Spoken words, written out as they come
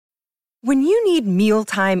When you need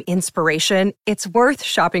mealtime inspiration, it's worth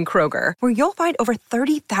shopping Kroger, where you'll find over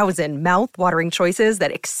 30,000 mouth-watering choices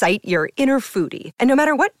that excite your inner foodie. And no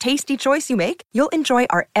matter what tasty choice you make, you'll enjoy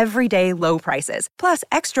our everyday low prices, plus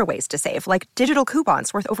extra ways to save, like digital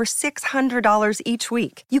coupons worth over $600 each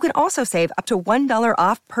week. You can also save up to $1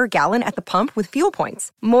 off per gallon at the pump with fuel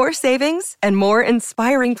points. More savings and more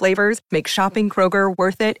inspiring flavors make shopping Kroger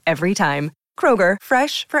worth it every time. Kroger,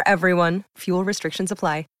 fresh for everyone. Fuel restrictions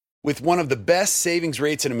apply. With one of the best savings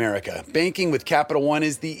rates in America, banking with Capital One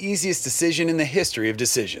is the easiest decision in the history of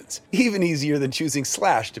decisions. Even easier than choosing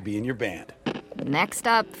Slash to be in your band. Next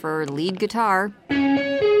up for lead guitar.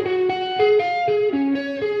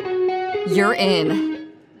 You're in.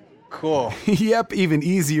 Cool. Yep, even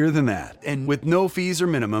easier than that. And with no fees or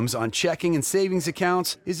minimums on checking and savings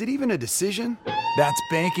accounts, is it even a decision? That's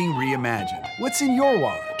banking reimagined. What's in your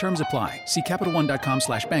wallet? Terms apply. See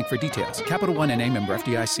CapitalOne.com/bank for details. Capital One N.A. member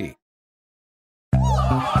FDIC.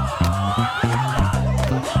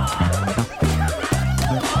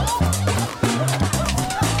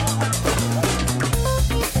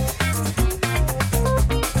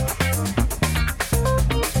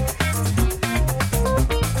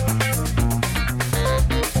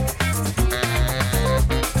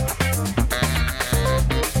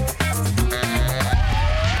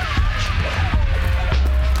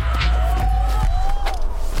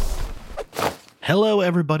 Hello,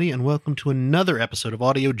 everybody, and welcome to another episode of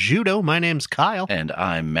Audio Judo. My name's Kyle. And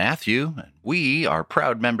I'm Matthew. We are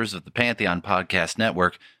proud members of the Pantheon Podcast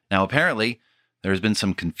Network. Now, apparently, there's been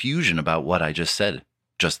some confusion about what I just said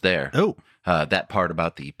just there. Oh. That part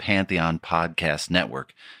about the Pantheon Podcast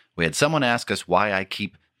Network. We had someone ask us why I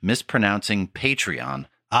keep mispronouncing Patreon.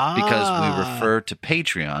 Because we refer to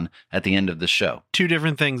Patreon at the end of the show. Two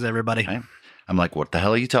different things, everybody. Right? I'm like, what the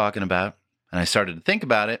hell are you talking about? And I started to think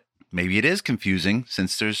about it. Maybe it is confusing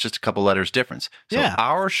since there's just a couple letters difference. So yeah.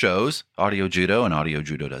 Our shows, Audio Judo and Audio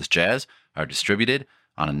Judo Does Jazz, are distributed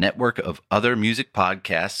on a network of other music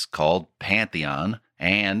podcasts called Pantheon.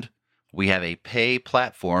 And we have a pay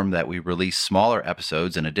platform that we release smaller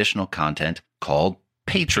episodes and additional content called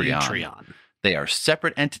Patreon. They are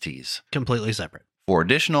separate entities. Completely separate. For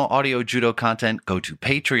additional Audio Judo content, go to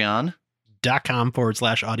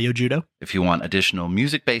Patreon.com/Audio Judo. If you want additional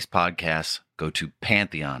music-based podcasts, go to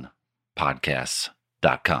PantheonPodcasts.com.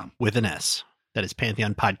 With an S. That is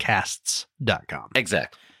PantheonPodcasts.com.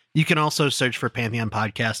 Exactly. You can also search for Pantheon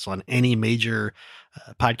Podcasts on any major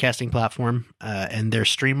podcasting platform, and their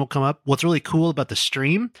stream will come up. What's really cool about the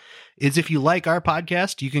stream is if you like our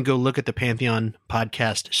podcast, you can go look at the Pantheon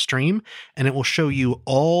Podcast stream, and it will show you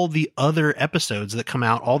all the other episodes that come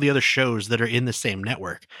out, all the other shows that are in the same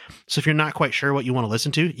network. So if you're not quite sure what you want to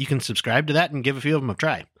listen to, you can subscribe to that and give a few of them a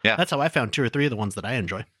try. Yeah. That's how I found 2 or 3 of the ones that I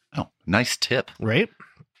enjoy. Oh, nice tip. Right?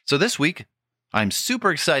 So this week, I'm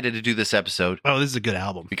super excited to do this episode. Oh, this is a good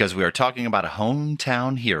album. Because we are talking about a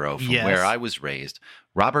hometown hero from where I was raised,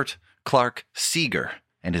 Robert Clark Seeger,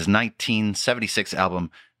 and his 1976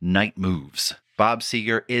 album, Night Moves. Bob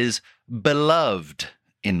Seger is beloved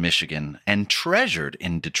in Michigan and treasured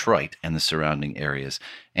in Detroit and the surrounding areas.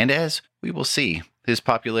 And as we will see, his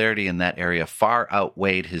popularity in that area far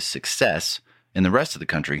outweighed his success in the rest of the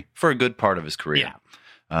country for a good part of his career.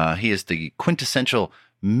 Yeah. He is the quintessential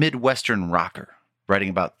Midwestern rocker, writing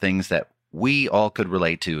about things that we all could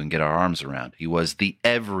relate to and get our arms around. He was the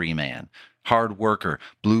everyman, hard worker,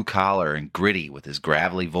 blue collar and gritty with his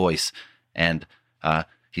gravelly voice. And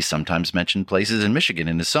he sometimes mentioned places in Michigan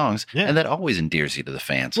in his songs, and that always endears you to the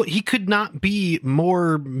fans. Well, he could not be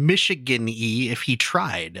more Michigan-y if he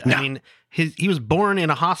tried. No. I mean, he was born in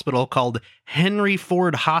a hospital called Henry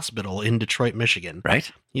Ford Hospital in Detroit, Michigan. Right.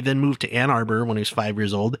 He then moved to Ann Arbor when he was 5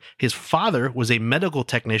 years old. His father was a medical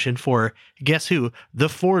technician for, guess who? The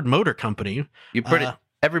Ford Motor Company.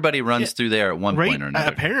 Everybody runs through there at one point or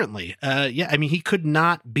another. Apparently. Yeah, I mean, he could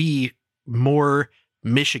not be more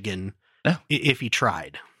Michigan if he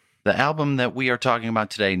tried. The album that we are talking about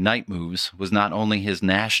today, Night Moves, was not only his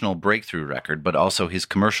national breakthrough record, but also his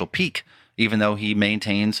commercial peak, even though he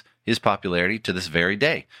maintains his popularity to this very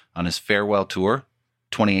day. On his farewell tour,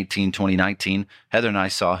 2018-2019, Heather and I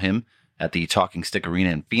saw him at the Talking Stick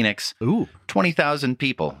Arena in Phoenix. Ooh. 20,000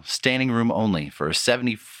 people, standing room only for a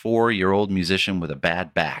 74-year-old musician with a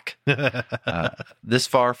bad back. This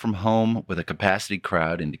far from home with a capacity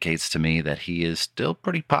crowd indicates to me that he is still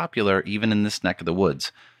pretty popular even in this neck of the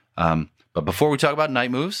woods. But before we talk about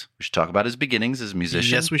Night Moves, we should talk about his beginnings as a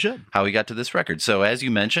musician. Yes, we should. How he got to this record. So as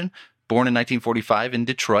you mentioned, born in 1945 in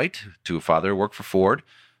Detroit to a father who worked for Ford.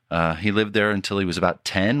 He lived there until he was about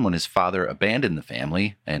 10 when his father abandoned the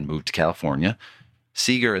family and moved to California.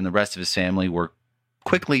 Seeger and the rest of his family were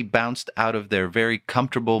quickly bounced out of their very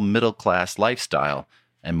comfortable middle-class lifestyle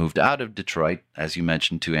and moved out of Detroit, as you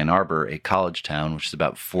mentioned, to Ann Arbor, a college town, which is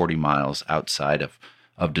about 40 miles outside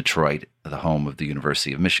of Detroit, the home of the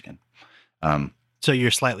University of Michigan. So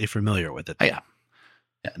you're slightly familiar with it. Yeah.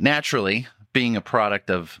 Naturally, being a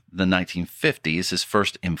product of the 1950s, his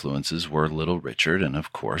first influences were Little Richard and,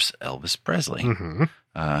 of course, Elvis Presley.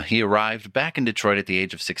 Mm-hmm. He arrived back in Detroit at the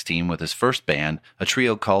age of 16 with his first band, a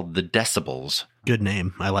trio called the Decibels. Good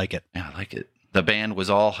name. I like it. Yeah, I like it. The band was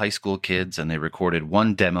all high school kids, and they recorded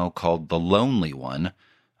one demo called The Lonely One.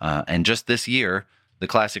 And just this year, the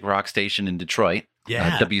classic rock station in Detroit,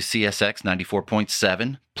 WCSX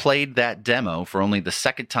 94.7, played that demo for only the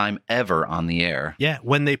second time ever on the air. Yeah,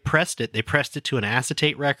 when they pressed it to an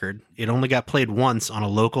acetate record. It only got played once on a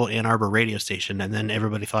local Ann Arbor radio station, and then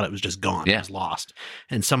everybody thought it was just gone. Yeah. It was lost.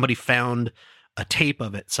 And somebody found a tape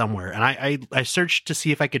of it somewhere. And I searched to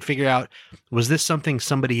see if I could figure out, was this something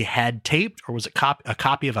somebody had taped, or was it a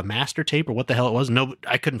copy of a master tape, or what the hell it was? No,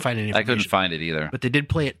 I couldn't find any information. I couldn't find it either. But they did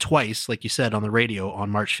play it twice, like you said, on the radio on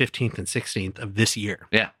March 15th and 16th of this year.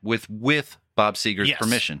 Yeah, with Bob Seger's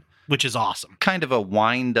permission. Which is awesome. Kind of a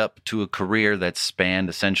wind up to a career that spanned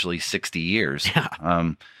essentially 60 years.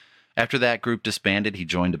 Yeah. After that group disbanded, he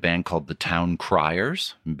joined a band called the Town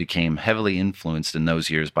Criers and became heavily influenced in those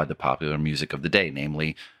years by the popular music of the day,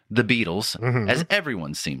 namely the Beatles, as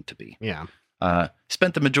everyone seemed to be. Yeah.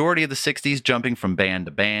 Spent the majority of the 60s jumping from band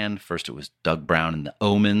to band. First it was Doug Brown and the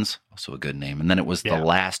Omens, also a good name. And then it was The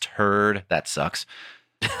Last Heard. That sucks.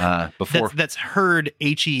 Before that's Heard,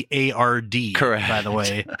 Heard. Correct. By the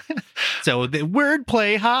way. So the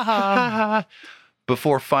wordplay, ha ha.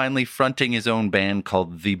 Before finally fronting his own band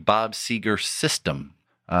called the Bob Seger System.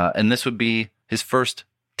 And this would be his first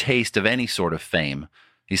taste of any sort of fame.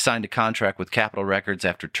 He signed a contract with Capitol Records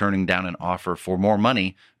after turning down an offer for more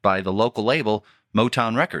money by the local label,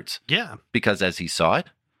 Motown Records. Yeah. Because as he saw it,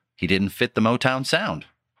 he didn't fit the Motown sound.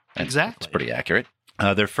 Exactly. It's pretty accurate.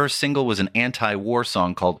 Their first single was an anti-war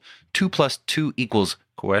song called 2 + 2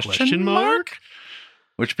 = question mark?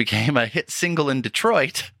 Which became a hit single in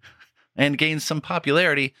Detroit and gained some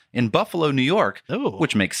popularity in Buffalo, New York,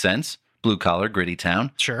 which makes sense. Blue-collar, gritty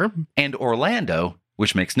town. Sure. And Orlando,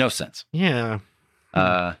 which makes no sense. Yeah.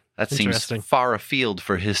 That seems far afield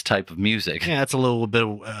for his type of music. Yeah, it's a little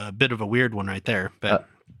bit of a weird one right there. But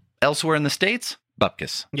elsewhere in the States,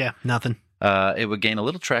 Bupkis. Yeah, nothing. It would gain a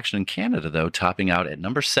little traction in Canada, though, topping out at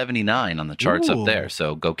number 79 on the charts up there.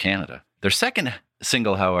 So go Canada. Their second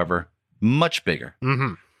single, however, much bigger.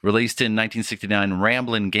 Mm-hmm. Released in 1969,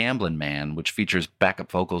 Ramblin' Gamblin' Man, which features backup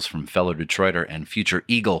vocals from fellow Detroiter and future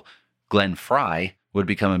Eagle Glenn Frey, would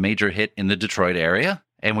become a major hit in the Detroit area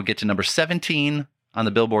and would get to number 17 on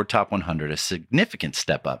the Billboard Top 100, a significant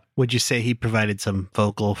step up. Would you say he provided some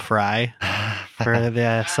vocal fry for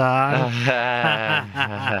the song?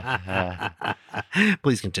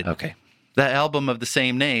 Please continue. Okay. The album of the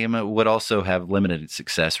same name would also have limited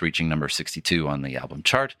success, reaching number 62 on the album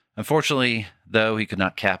chart. Unfortunately, though, he could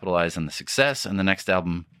not capitalize on the success, and the next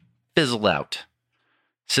album fizzled out.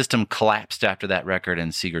 System collapsed after that record,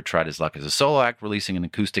 and Seger tried his luck as a solo act, releasing an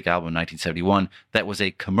acoustic album in 1971 that was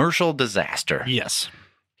a commercial disaster. Yes.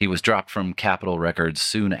 He was dropped from Capitol Records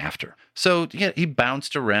soon after. So yeah, he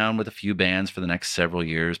bounced around with a few bands for the next several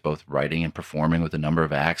years, both writing and performing with a number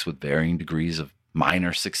of acts with varying degrees of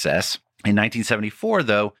minor success. In 1974,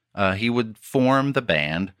 though, he would form the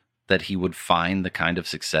band that he would find the kind of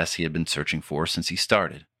success he had been searching for since he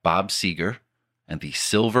started. Bob Seger and the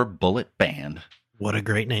Silver Bullet Band. What a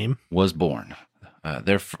great name. Was born.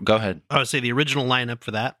 Go ahead. I would say the original lineup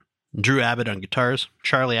for that: Drew Abbott on guitars,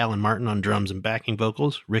 Charlie Allen Martin on drums and backing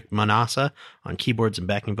vocals, Rick Manassa on keyboards and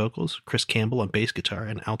backing vocals, Chris Campbell on bass guitar,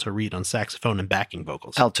 and Alto Reed on saxophone and backing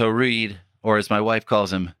vocals. Alto Reed, or as my wife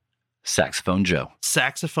calls him, Saxophone Joe.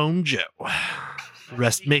 Saxophone Joe.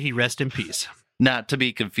 May he rest in peace. Not to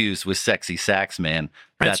be confused with Sexy Sax Man.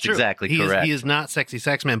 That's exactly correct. He is not Sexy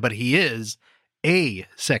Sax Man, but he is a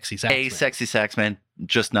Sexy Sax Man. A Sexy Sax Man,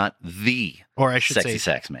 just not the or I should Sexy say,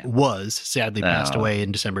 Sax Man. Was sadly passed away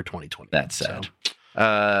in December 2020. That's sad.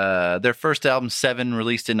 So. Their first album, Seven,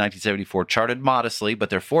 released in 1974, charted modestly, but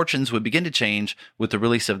their fortunes would begin to change with the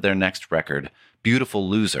release of their next record, Beautiful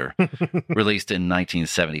Loser, released in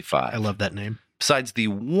 1975. I love that name. Besides the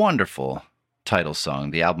wonderful title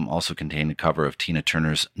song, the album also contained a cover of Tina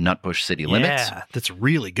Turner's Nutbush City Limits. Yeah, that's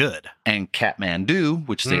really good. And Catmandu,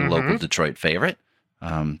 which is a local Detroit favorite.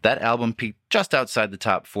 That album peaked just outside the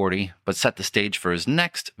top 40, but set the stage for his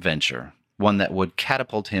next venture, one that would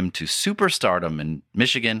catapult him to superstardom in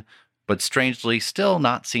Michigan, but strangely still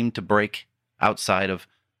not seem to break outside of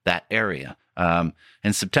that area.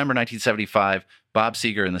 In September 1975, Bob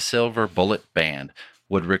Seger and the Silver Bullet Band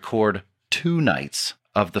would record 2 nights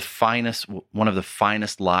of one of the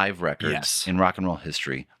finest live records in rock and roll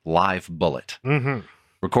history, Live Bullet. Mm-hmm.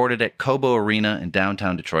 Recorded at Cobo Arena in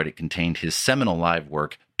downtown Detroit, it contained his seminal live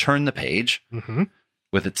work, Turn the Page,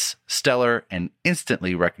 with its stellar and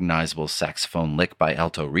instantly recognizable saxophone lick by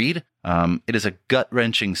Alto Reed. It is a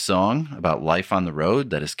gut-wrenching song about life on the road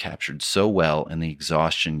that is captured so well in the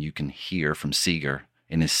exhaustion you can hear from Seger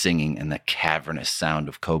in his singing and the cavernous sound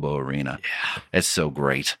of Cobo Arena. Yeah. It's so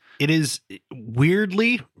great. It is,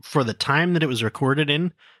 weirdly, for the time that it was recorded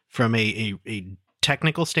in, from a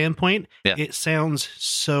technical standpoint, it sounds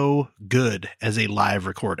so good as a live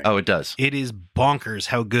recording. Oh, it does. It is bonkers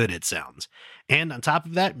how good it sounds. And on top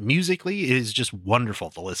of that, musically, it is just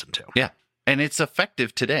wonderful to listen to. Yeah. And it's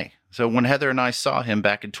effective today. So when Heather and I saw him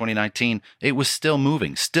back in 2019, it was still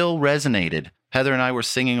moving, still resonated. Heather and I were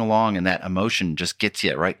singing along, and that emotion just gets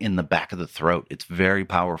you right in the back of the throat. It's very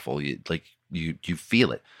powerful. You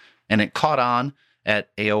feel it. And it caught on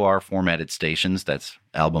at AOR formatted stations. That's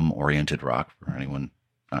album-oriented rock, for anyone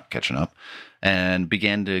not catching up, and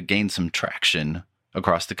began to gain some traction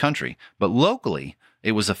across the country. But locally,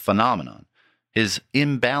 it was a phenomenon. His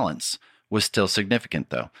imbalance was still significant,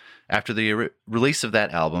 though. After the release of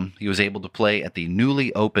that album, he was able to play at the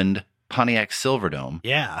newly opened Pontiac Silverdome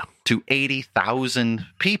to 80,000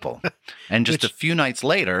 people. And just a few nights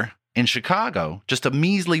later, in Chicago, just a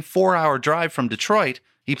measly 4-hour drive from Detroit,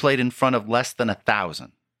 he played in front of less than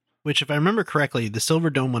 1,000. Which, if I remember correctly, the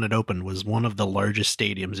Silverdome, when it opened, was one of the largest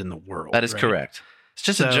stadiums in the world. That is correct. It's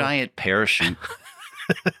just a giant parachute.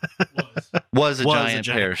 was a giant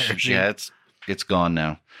parachute. Yeah, it's gone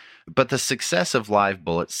now. But the success of Live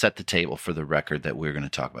Bullet set the table for the record that we're going to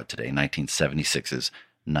talk about today, 1976's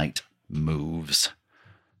Night Moves.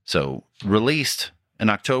 So, released in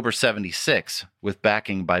October 76 with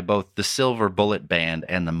backing by both the Silver Bullet Band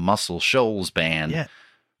and the Muscle Shoals Band. Yeah.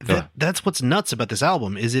 That's what's nuts about this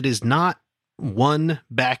album, is it is not one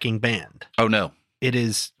backing band. Oh, no. It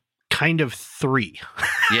is kind of 3.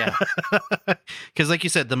 Yeah. Because like you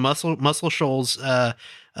said, the Muscle Shoals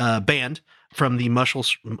band from the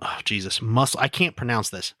I can't pronounce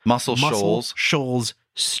this. Muscle Shoals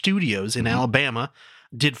Studios in Alabama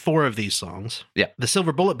did 4 of these songs. Yeah. The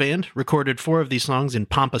Silver Bullet Band recorded 4 of these songs in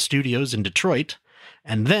Pampa Studios in Detroit.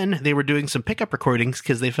 And then they were doing some pickup recordings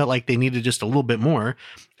because they felt like they needed just a little bit more.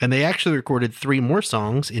 And they actually recorded 3 more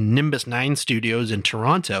songs in Nimbus 9 Studios in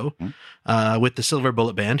Toronto with the Silver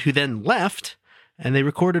Bullet Band, who then left. And they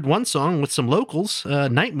recorded 1 song with some locals,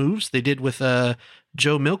 Night Moves. They did with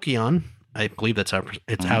Joe Milkion, I believe that's how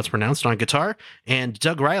it's pronounced, on guitar, and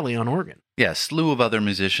Doug Riley on organ. Yeah, a slew of other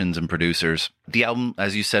musicians and producers. The album,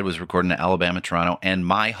 as you said, was recorded in Alabama, Toronto, and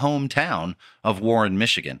my hometown of Warren,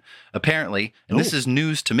 Michigan. Apparently, and this is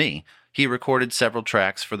news to me, he recorded several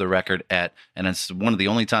tracks for the record at, and it's one of the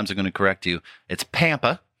only times I'm going to correct you, it's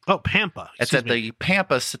Pampa. Oh, Pampa. It's at the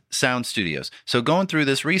Pampa Sound Studios. So going through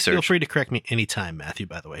this research... Feel free to correct me anytime, Matthew,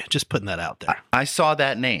 by the way. Just putting that out there. I saw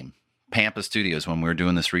that name, Pampa Studios, when we were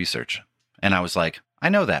doing this research. And I was like, I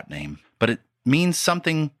know that name, but it means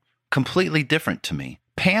something completely different to me.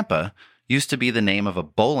 Pampa used to be the name of a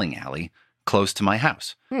bowling alley close to my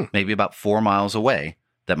house, maybe about 4 miles away,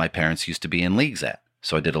 that my parents used to be in leagues at.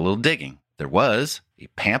 So I did a little digging. There was a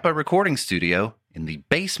Pampa recording studio in the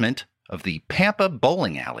basement of the Pampa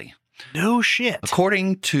bowling alley. No shit.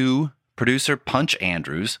 According to producer Punch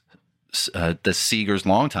Andrews, the Seger's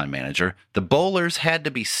longtime manager, the bowlers had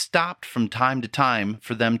to be stopped from time to time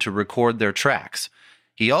for them to record their tracks.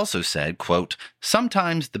 He also said, quote,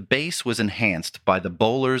 sometimes the bass was enhanced by the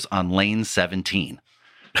bowlers on lane 17.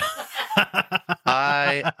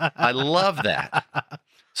 I love that.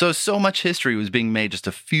 So much history was being made just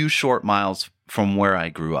a few short miles from where I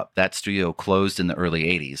grew up. That studio closed in the early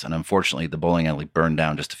 80s, and unfortunately, the bowling alley burned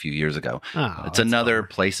down just a few years ago. Oh, it's another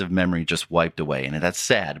place of memory just wiped away, and that's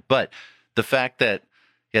sad. But the fact that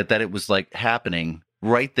it was like happening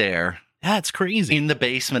right there, that's crazy, in the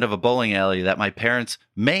basement of a bowling alley that my parents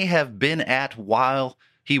may have been at while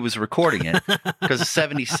he was recording it. Because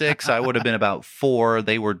 76, I would have been about 4.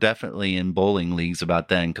 They were definitely in bowling leagues about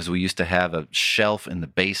then, because we used to have a shelf in the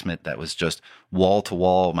basement that was just wall to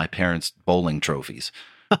wall my parents' bowling trophies,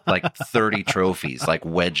 like 30 trophies, like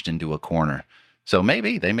wedged into a corner. So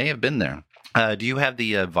maybe they may have been there. Do you have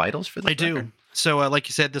the vitals for this? I do. record? So, like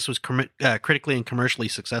you said, this was critically and commercially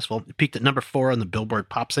successful. It peaked at number 4 on the Billboard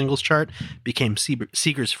Pop Singles chart, became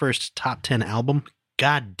Seger's first top 10 album.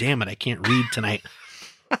 God damn it, I can't read tonight.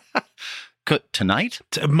 Tonight?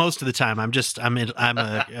 Most of the time, I'm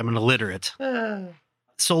an illiterate.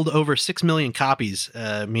 Sold over 6 million copies,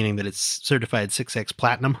 meaning that it's certified 6X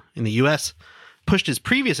platinum in the U.S. pushed his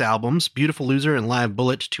previous albums, Beautiful Loser and Live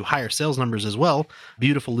Bullet, to higher sales numbers as well.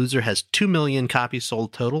 Beautiful Loser has 2 million copies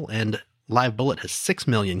sold total, and Live Bullet has 6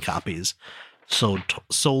 million copies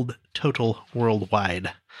sold total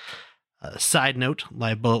worldwide. Side note,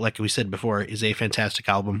 Live Bullet, like we said before, is a fantastic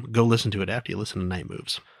album. Go listen to it after you listen to Night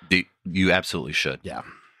Moves. You absolutely should. Yeah.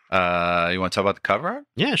 You want to talk about the cover art?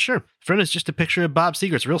 Yeah, sure. Front is just a picture of Bob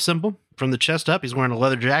Seger. It's real simple. From the chest up, he's wearing a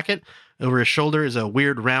leather jacket. Over his shoulder is a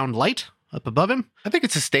weird round light up above him. I think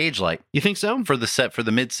it's a stage light. You think so? For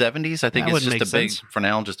the mid 70s, I think it's just a big, for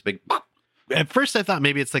now, just a big. At first, I thought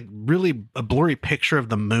maybe it's like really a blurry picture of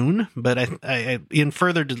the moon, but I in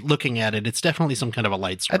further looking at it, it's definitely some kind of a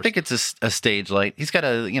light source. I think it's a stage light. He's got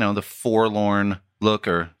the forlorn look,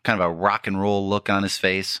 or kind of a rock and roll look on his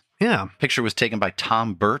face. Yeah. Picture was taken by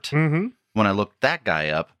Tom Burt. Mm-hmm. When I looked that guy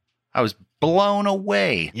up, I was blown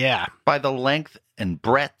away. Yeah. By the length and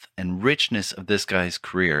breadth and richness of this guy's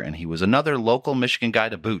career. And he was another local Michigan guy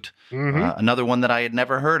to boot. Mm-hmm. Another one that I had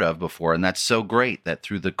never heard of before. And that's so great that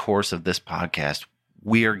through the course of this podcast,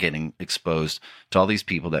 we are getting exposed to all these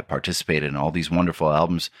people that participated in all these wonderful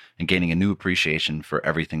albums and gaining a new appreciation for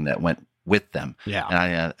everything that went with them. Yeah.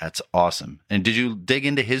 And that's awesome. And did you dig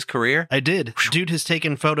into his career? I did. Dude has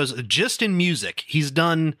taken photos just in music. He's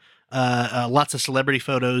done lots of celebrity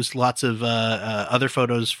photos, lots of other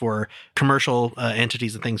photos for commercial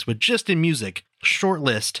entities and things, but just in music, short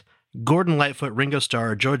list: Gordon Lightfoot, Ringo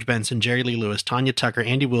Starr, George Benson, Jerry Lee Lewis, Tanya Tucker,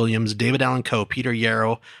 Andy Williams, David Allan Coe, Peter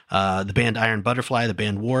Yarrow, the band Iron Butterfly, the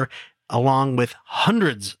band War, along with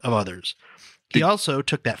hundreds of others. He also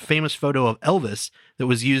took that famous photo of Elvis that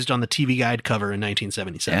was used on the TV Guide cover in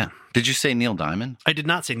 1977. Yeah. Did you say Neil Diamond? I did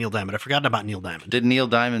not say Neil Diamond. I forgot about Neil Diamond. Did Neil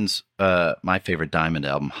Diamond's my favorite Diamond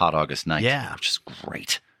album, Hot August Night, which is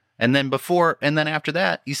great. And then after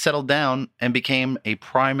that, he settled down and became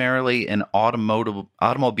primarily an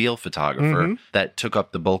automobile photographer that took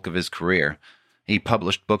up the bulk of his career. He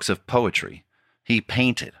published books of poetry. He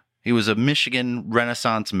painted. He was a Michigan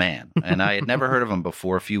Renaissance man, and I had never heard of him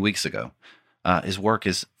before a few weeks ago. His work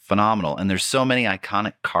is phenomenal, and there's so many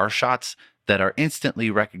iconic car shots that are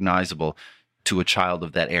instantly recognizable to a child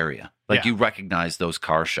of that area. You recognize those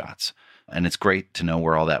car shots, and it's great to know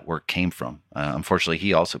where all that work came from. Unfortunately,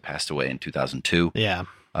 he also passed away in 2002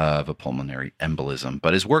 of a pulmonary embolism,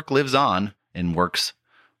 but his work lives on in works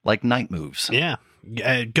like Night Moves. Yeah.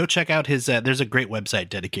 Go check out his, there's a great website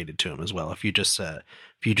dedicated to him as well. If you just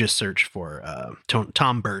search for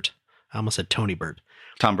Tom Burt, I almost said Tony Burt.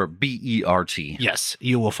 Tom Burt, B-E-R-T. Yes,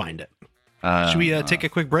 you will find it. Should we take a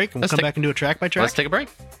quick break and we'll come back and do a track by track? Let's take a break.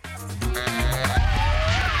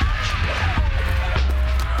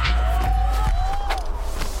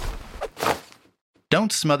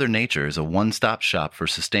 Don't Smother Nature is a one-stop shop for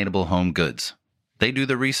sustainable home goods. They do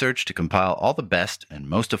the research to compile all the best and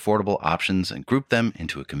most affordable options and group them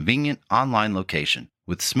into a convenient online location.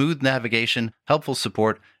 With smooth navigation, helpful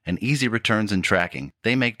support, and easy returns and tracking,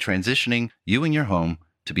 they make transitioning you and your home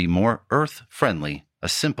to be more earth-friendly a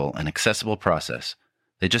simple and accessible process.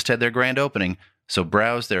 They just had their grand opening, so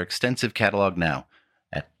browse their extensive catalog now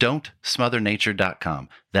at don'tsmothernature.com.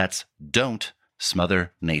 That's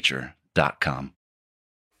don'tsmothernature.com.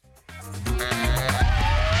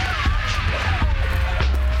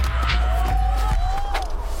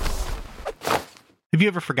 Have you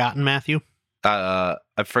ever forgotten, Matthew? I've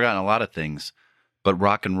forgotten a lot of things, but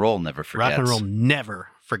rock and roll never forgets. Rock and roll never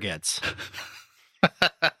forgets.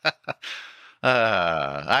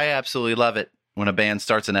 I absolutely love it when a band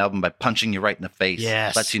starts an album by punching you right in the face.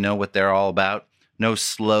 Yes. Lets you know what they're all about. No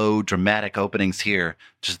slow, dramatic openings here.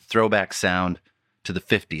 Just throwback sound to the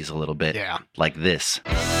 50s a little bit. Yeah. Like this.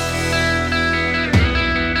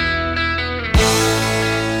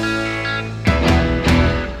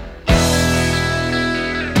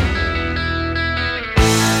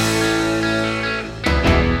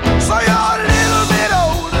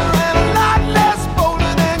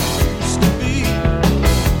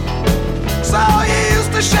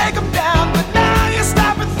 Shake them down, but now you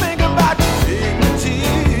stop and think about your dignity.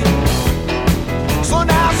 So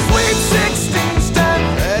now sweet 16's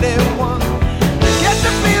time, ready one. Get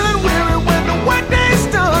the feeling weary when the workday's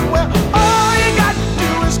done. Well, all you got to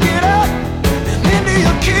do is get up and into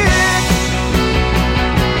your kick.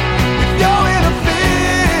 If you're in a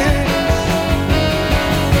fit,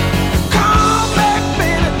 come back,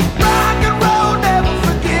 baby. Rock and roll never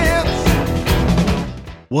forgets.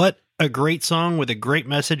 What a great song with a great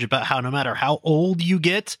message about how no matter how old you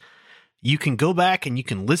get, you can go back and you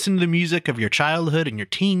can listen to the music of your childhood and your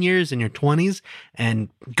teen years and your 20s and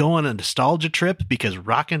go on a nostalgia trip because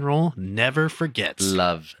rock and roll never forgets.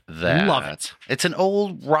 Love that. Love it. It's an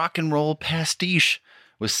old rock and roll pastiche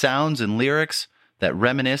with sounds and lyrics that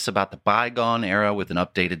reminisce about the bygone era with an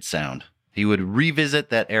updated sound. He would revisit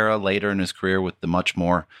that era later in his career with the much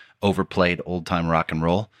more overplayed old-time rock and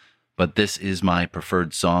roll, but this is my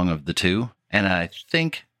preferred song of the two, and I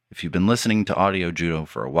think if you've been listening to Audio Judo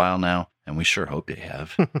for a while now, and we sure hope you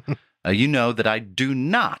have, you know that I do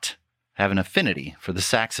not have an affinity for the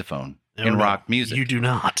saxophone in rock music. You do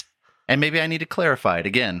not. And maybe I need to clarify it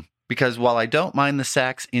again, because while I don't mind the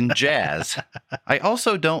sax in jazz, I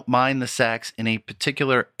also don't mind the sax in a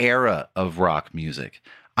particular era of rock music.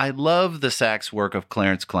 I love the sax work of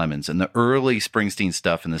Clarence Clemons and the early Springsteen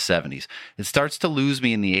stuff in the 70s. It starts to lose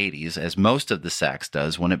me in the 80s, as most of the sax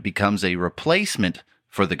does, when it becomes a replacement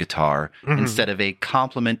for the guitar instead of a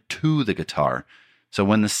complement to the guitar. So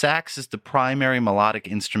when the sax is the primary melodic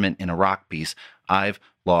instrument in a rock piece, I've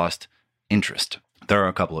lost interest. There are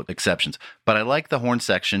a couple of exceptions, but I like the horn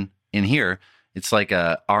section in here. It's like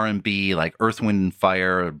a R&B, like Earth, Wind and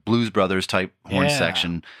Fire, or Blues Brothers type horn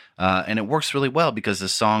section. And it works really well because the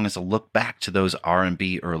song is a look back to those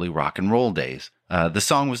R&B early rock and roll days. The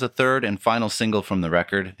song was the third and final single from the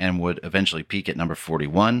record and would eventually peak at number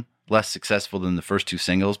 41. Less successful than the first two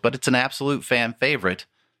singles, but it's an absolute fan favorite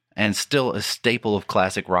and still a staple of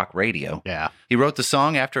classic rock radio. Yeah. He wrote the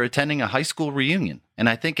song after attending a high school reunion, and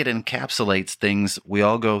I think it encapsulates things we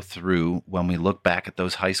all go through when we look back at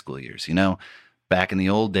those high school years. You know, back in the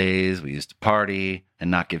old days, we used to party and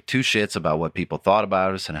not give two shits about what people thought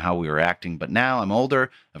about us and how we were acting. But now I'm older,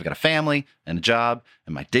 I've got a family and a job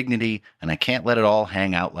and my dignity, and I can't let it all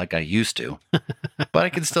hang out like I used to. But I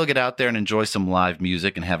can still get out there and enjoy some live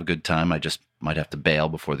music and have a good time. I just might have to bail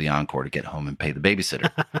before the encore to get home and pay the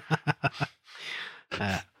babysitter.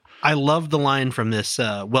 I love the line from this,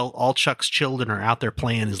 all Chuck's children are out there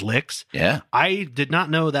playing his licks. Yeah. I did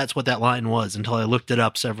not know that's what that line was until I looked it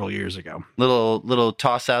up several years ago. Little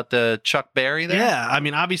toss out to Chuck Berry there? Yeah, I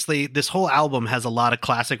mean, obviously, this whole album has a lot of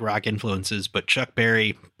classic rock influences, but Chuck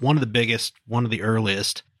Berry, one of the biggest, one of the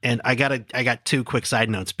earliest. And I got two quick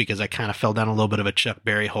side notes because I kind of fell down a little bit of a Chuck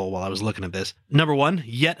Berry hole while I was looking at this. Number one,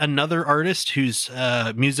 yet another artist whose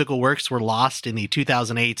musical works were lost in the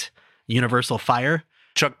 2008 Universal fire.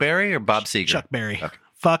 Chuck Berry or Bob Seger? Chuck Berry. Okay.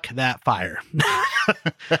 Fuck that fire.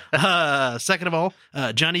 Second of all,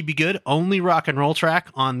 Johnny B. Good, only rock and roll track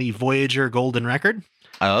on the Voyager Golden record.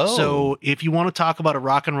 Oh. So if you want to talk about a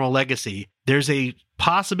rock and roll legacy, there's a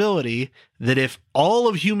possibility that if all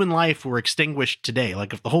of human life were extinguished today,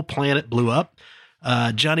 like if the whole planet blew up,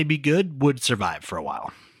 Johnny B. Good would survive for a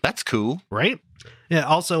while. That's cool. Right? Yeah.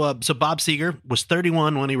 Also, so Bob Seger was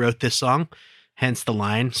 31 when he wrote this song. Hence the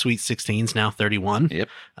line, Sweet 16's now 31. Yep.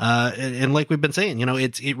 And like we've been saying, you know,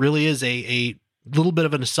 it really is a little bit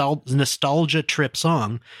of a nostalgia trip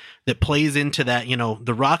song that plays into that, you know,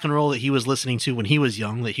 the rock and roll that he was listening to when he was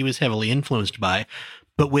young, that he was heavily influenced by,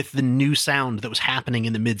 but with the new sound that was happening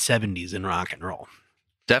in the mid 70s in rock and roll.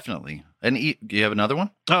 Definitely. And do you have another one?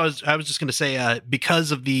 I was just going to say,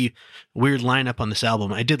 because of the weird lineup on this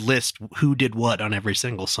album, I did list who did what on every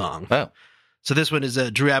single song. Oh. So this one is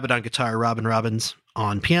Drew Abbott on guitar, Robin Robbins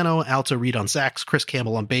on piano, Alto Reed on sax, Chris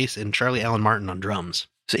Campbell on bass, and Charlie Allen Martin on drums.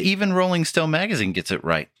 So even Rolling Stone magazine gets it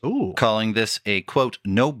right. Ooh. Calling this a, quote,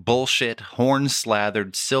 no bullshit,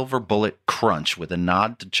 horn-slathered, silver bullet crunch with a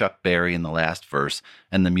nod to Chuck Berry in the last verse,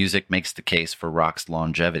 and the music makes the case for rock's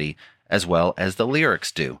longevity, as well as the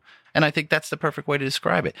lyrics do. And I think that's the perfect way to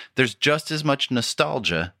describe it. There's just as much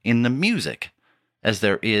nostalgia in the music as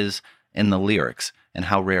there is in the lyrics. And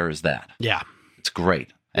how rare is that? Yeah. It's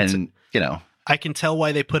great. And, you know. I can tell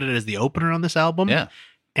why they put it as the opener on this album. Yeah.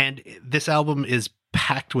 And this album is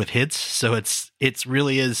packed with hits. So it's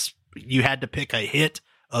really is, you had to pick a hit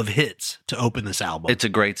of hits to open this album. It's a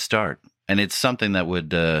great start. And it's something that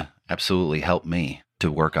would absolutely help me to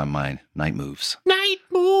work on my night moves. Night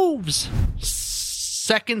moves.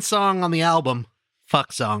 Second song on the album,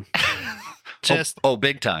 fuck song. Just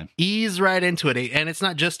big time. Ease right into it. And it's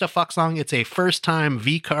not just a fuck song, it's a first time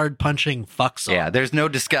V-card punching fuck song. Yeah, there's no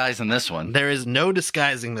disguise in this one. There is no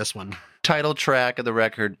disguising this one. Title track of the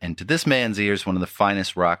record, and to this man's ears, one of the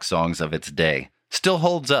finest rock songs of its day. Still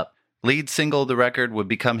holds up. Lead single of the record would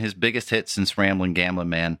become his biggest hit since Ramblin' Gamblin'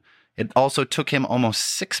 Man. It also took him almost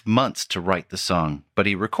 6 months to write the song, but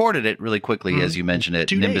he recorded it really quickly, as you mentioned, at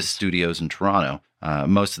 2 Nimbus days. Studios in Toronto.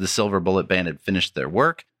 Most of the Silver Bullet Band had finished their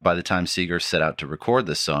work by the time Seger set out to record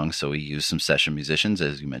this song, so he used some session musicians,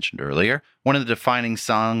 as you mentioned earlier. One of the defining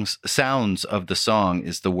sounds of the song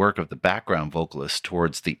is the work of the background vocalist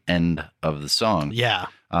towards the end of the song. Yeah.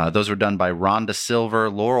 Those were done by Rhonda Silver,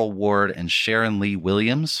 Laurel Ward, and Sharon Lee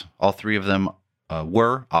Williams. All three of them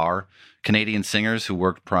are Canadian singers who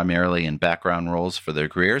worked primarily in background roles for their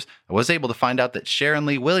careers, I was able to find out that Sharon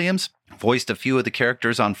Lee Williams voiced a few of the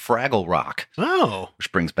characters on Fraggle Rock. Oh.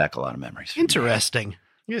 Which brings back a lot of memories. Interesting.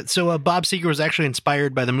 Yeah, so Bob Seger was actually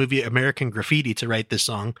inspired by the movie American Graffiti to write this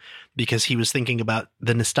song because he was thinking about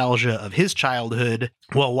the nostalgia of his childhood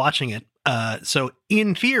while watching it. So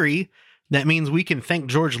in theory, that means we can thank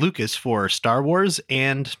George Lucas for Star Wars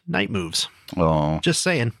and Night Moves. Oh. Just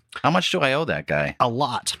saying. How much do I owe that guy? A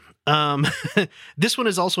lot. This one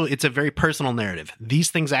is also, it's a very personal narrative.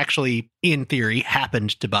 These things actually, in theory,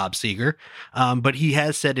 happened to Bob Seger. But he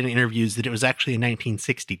has said in interviews that it was actually a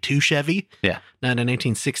 1962 Chevy. Yeah. Not a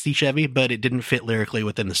 1960 Chevy, but it didn't fit lyrically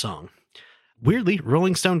within the song. Weirdly,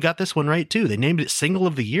 Rolling Stone got this one right, too. They named it Single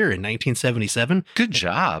of the Year in 1977. Good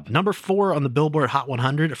job. Number 4 on the Billboard Hot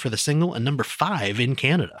 100 for the single, and number 5 in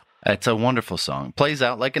Canada. It's a wonderful song. Plays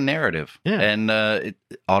out like a narrative. Yeah. And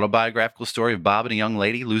autobiographical story of Bob and a young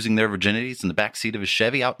lady losing their virginities in the backseat of a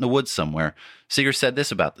Chevy out in the woods somewhere. Seger said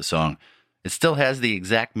this about the song. It still has the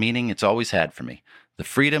exact meaning it's always had for me. The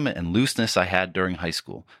freedom and looseness I had during high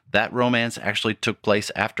school. That romance actually took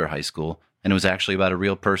place after high school, and it was actually about a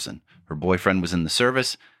real person. Her boyfriend was in the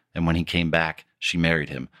service, and when he came back, she married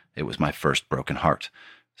him. It was my first broken heart.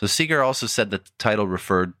 So Seger also said that the title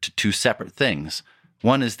referred to 2 separate things.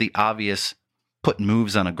 One is the obvious putting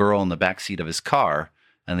moves on a girl in the backseat of his car,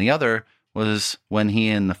 and the other was when he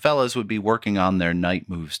and the fellas would be working on their night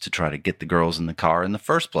moves to try to get the girls in the car in the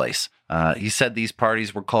first place. He said these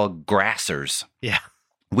parties were called grassers. Yeah.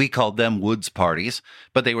 We called them woods parties,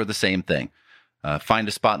 but they were the same thing. Find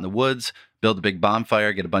a spot in the woods, build a big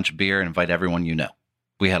bonfire, get a bunch of beer, and invite everyone you know.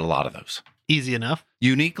 We had a lot of those. Easy enough.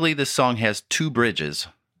 Uniquely, this song has 2 bridges,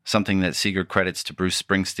 something that Seger credits to Bruce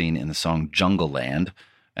Springsteen in the song Jungle Land,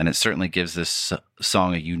 and it certainly gives this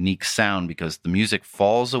song a unique sound because the music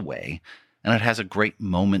falls away, and it has a great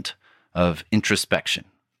moment of introspection.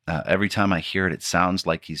 Every time I hear it, it sounds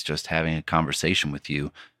like he's just having a conversation with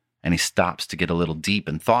you, and he stops to get a little deep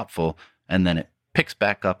and thoughtful, and then it picks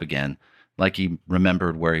back up again, like he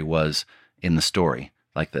remembered where he was in the story,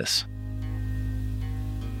 like this.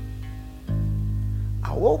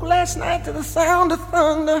 I woke last night to the sound of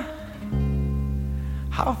thunder.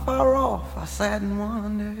 How far off I sat and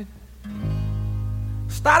wondered.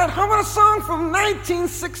 Started humming a song from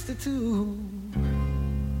 1962.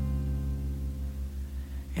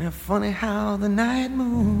 Ain't it funny how the night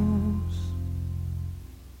moves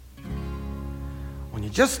when you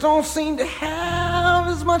just don't seem to have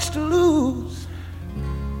as much to lose.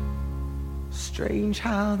 Strange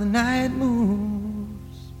how the night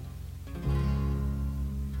moves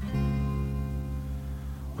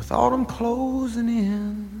with autumn closing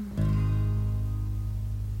in.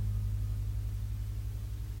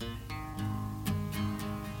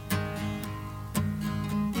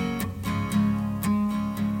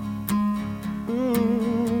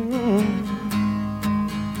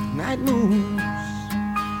 Night moves.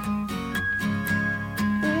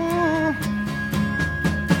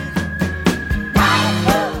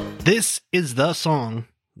 This is the song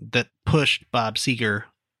that pushed Bob Seger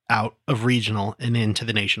out of regional and into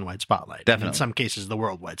the nationwide spotlight. Definitely. And in some cases, the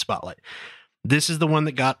worldwide spotlight. This is the one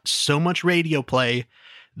that got so much radio play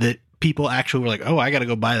that people actually were like, oh, I got to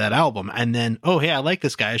go buy that album. And then, oh, hey, I like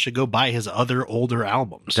this guy. I should go buy his other older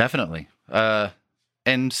albums. Definitely. And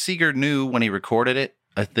Seger knew when he recorded it,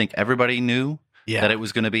 I think everybody knew that it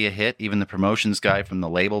was going to be a hit. Even the promotions guy from the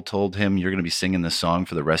label told him, you're going to be singing this song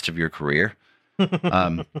for the rest of your career.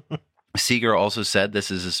 Seger also said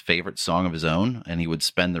this is his favorite song of his own, and he would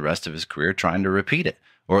spend the rest of his career trying to repeat it,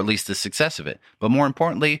 or at least the success of it. But more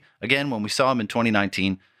importantly, again, when we saw him in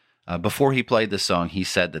 2019, before he played this song, he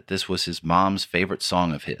said that this was his mom's favorite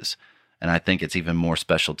song of his. And I think it's even more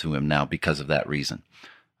special to him now because of that reason.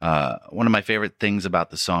 One of my favorite things about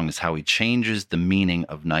the song is how he changes the meaning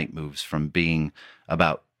of Night Moves from being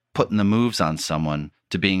about putting the moves on someone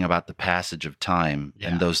to being about the passage of time. Yeah.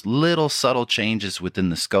 And those little subtle changes within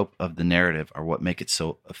the scope of the narrative are what make it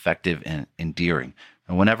so effective and endearing.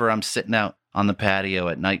 And whenever I'm sitting out on the patio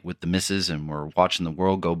at night with the missus and we're watching the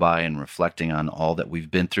world go by and reflecting on all that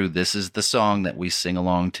we've been through, this is the song that we sing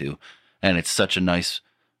along to. And it's such a nice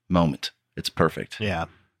moment. It's perfect. Yeah.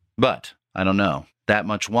 But I don't know. That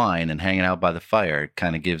much wine and hanging out by the fire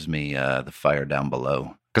kind of gives me the fire down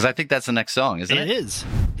below. Because I think that's the next song, isn't it? It is.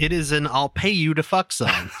 It is an I'll pay you to fuck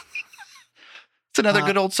song. It's another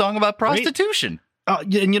good old song about prostitution.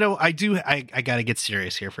 And you know, I got to get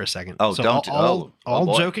serious here for a second. Oh, so don't.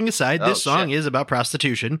 All joking aside, this song shit. is about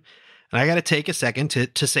prostitution. And I got to take a second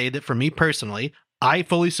to say that for me personally, I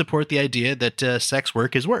fully support the idea that sex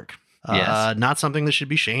work is work. Yes. Not something that should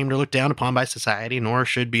be shamed or looked down upon by society, nor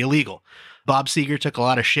should be illegal. Bob Seger took a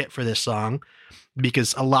lot of shit for this song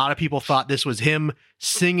because a lot of people thought this was him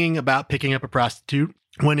singing about picking up a prostitute,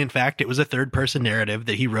 when in fact it was a third-person narrative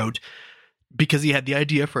that he wrote because he had the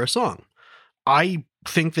idea for a song. I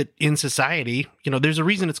think that in society, there's a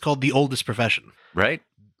reason it's called the oldest profession. Right.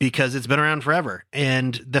 Because it's been around forever.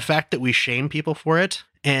 And the fact that we shame people for it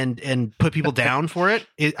and put people down for it,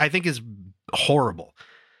 I think is horrible.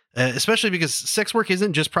 Especially because sex work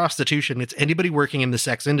isn't just prostitution. It's anybody working in the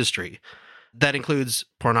sex industry. That includes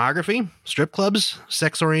pornography, strip clubs,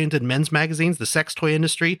 sex-oriented men's magazines, the sex toy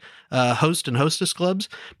industry, host and hostess clubs,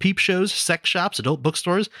 peep shows, sex shops, adult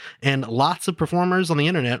bookstores, and lots of performers on the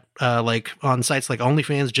internet, like on sites like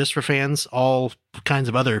OnlyFans, Just for Fans, all kinds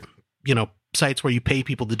of other, sites where you pay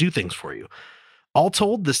people to do things for you. All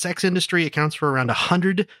told, the sex industry accounts for around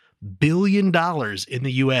 $100 billion in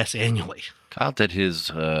the U.S. annually. Kyle did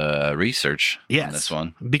his research on this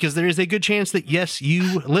one. Because there is a good chance that, yes,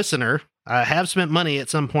 you, listener, have spent money at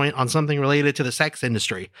some point on something related to the sex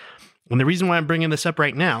industry. And the reason why I'm bringing this up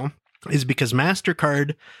right now is because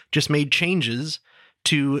MasterCard just made changes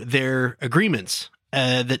to their agreements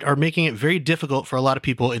that are making it very difficult for a lot of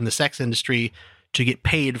people in the sex industry to get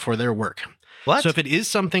paid for their work. What? So if it is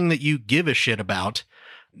something that you give a shit about,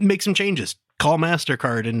 make some changes. Call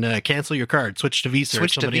MasterCard and cancel your card. Switch to Visa or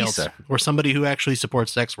somebody else. Or somebody who actually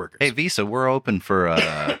supports sex workers. Hey, Visa, we're open for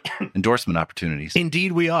endorsement opportunities.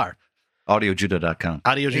 Indeed, we are. AudioJudo.com.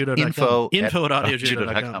 AudioJudo.com. Info at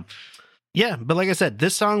AudioJudo.com. Yeah, but like I said,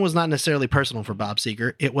 this song was not necessarily personal for Bob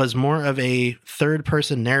Seger. It was more of a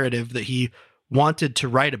third-person narrative that he wanted to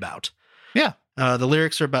write about. Yeah. The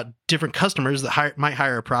lyrics are about different customers that might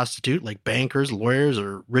hire a prostitute, like bankers, lawyers,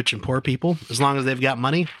 or rich and poor people. As long as they've got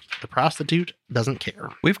money, the prostitute doesn't care.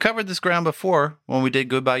 We've covered this ground before when we did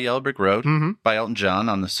Goodbye Yellow Brick Road by Elton John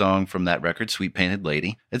on the song from that record, Sweet Painted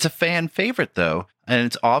Lady. It's a fan favorite, though, and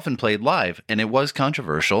it's often played live, and it was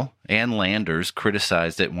controversial. Ann Landers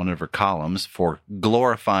criticized it in one of her columns for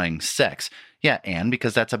glorifying sex. Yeah, Ann,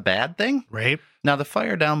 because that's a bad thing? Right. Now, the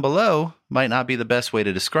fire down below might not be the best way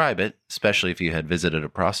to describe it, especially if you had visited a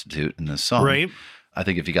prostitute in this song. Right. I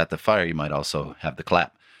think if you got the fire, you might also have the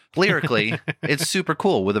clap. Lyrically, it's super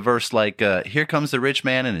cool with a verse like, here comes the rich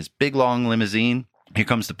man in his big, long limousine. Here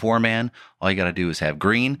comes the poor man. All you got to do is have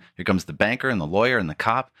green. Here comes the banker and the lawyer and the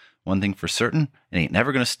cop. One thing for certain, it ain't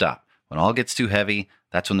never going to stop. When all gets too heavy,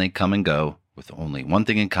 that's when they come and go. With only one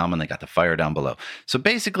thing in common, they got the fire down below. So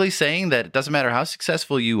basically saying that it doesn't matter how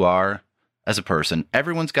successful you are as a person,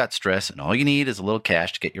 everyone's got stress, and all you need is a little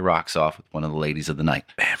cash to get your rocks off with one of the ladies of the night.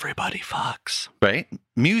 Everybody fucks. Right?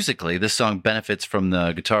 Musically, this song benefits from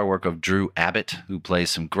the guitar work of Drew Abbott, who plays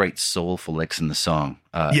some great soulful licks in the song.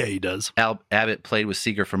 Yeah, he does. Abbott played with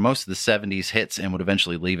Seger for most of the 70s hits and would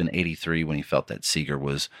eventually leave in 83 when he felt that Seger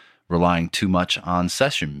was relying too much on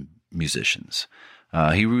session musicians.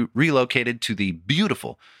 He relocated to the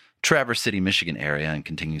beautiful Traverse City, Michigan area and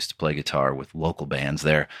continues to play guitar with local bands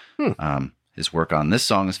there. His work on this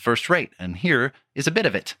song is first rate, and here is a bit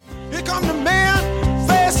of it. Here come the man,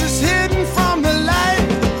 faces hidden from the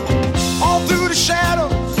light, all through the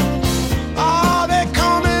shadows. Oh, they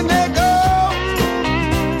come and they go.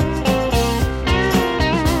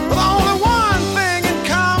 With only one thing in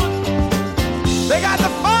common, they got the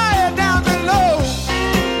fire down below.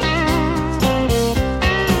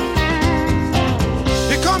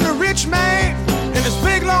 Here come the rich man in his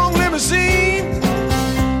big long limousine.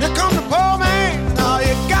 Here come the poor man, all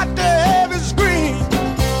you got to have is green.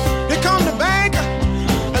 Here come the banker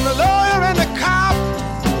and the lawyer and the cop.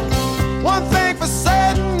 One thing for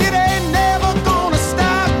certain, it ain't never gonna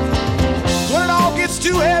stop. When it all gets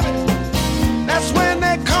too heavy, that's when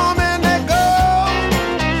they come and they go.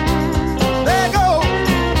 They go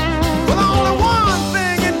with only one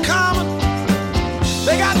thing in common.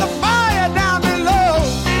 They got the fire down below.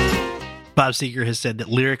 Bob Seger has said that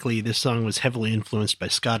lyrically, this song was heavily influenced by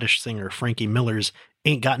Scottish singer Frankie Miller's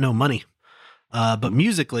Ain't Got No Money. But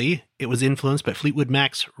musically, it was influenced by Fleetwood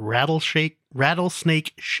Mac's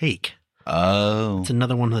Rattlesnake Shake. Oh. It's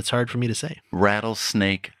another one that's hard for me to say.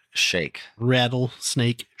 Rattlesnake Shake.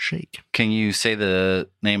 Rattlesnake Shake. Can you say the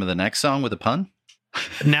name of the next song with a pun?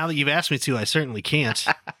 Now that you've asked me to, I certainly can't.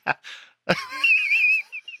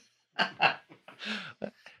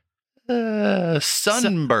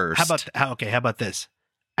 Sunburst. How about this?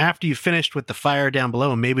 After you finished with the fire down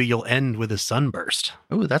below, maybe you'll end with a sunburst.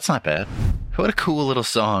 Ooh, that's not bad. What a cool little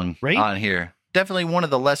song on here. Definitely one of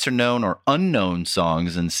the lesser known or unknown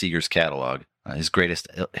songs in Seger's catalog. His greatest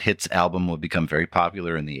hits album would become very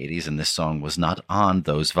popular in the 80s, and this song was not on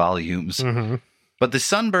those volumes. Mm-hmm. But the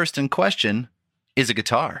sunburst in question is a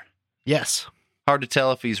guitar. Yes. Hard to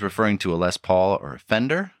tell if he's referring to a Les Paul or a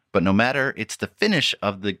Fender, but no matter, it's the finish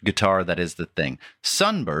of the guitar that is the thing.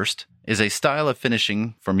 Sunburst is a style of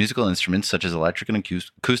finishing for musical instruments such as electric and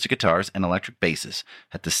acoustic guitars and electric basses.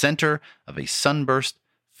 At the center of a sunburst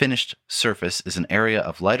finished surface is an area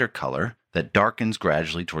of lighter color that darkens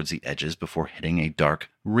gradually towards the edges before hitting a dark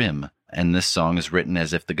rim. And this song is written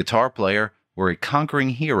as if the guitar player were a conquering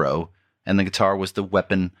hero and the guitar was the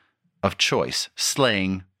weapon of choice,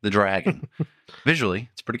 slaying the dragon. Visually,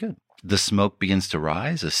 it's pretty good. The smoke begins to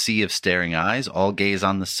rise, a sea of staring eyes, all gaze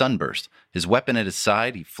on the sunburst. His weapon at his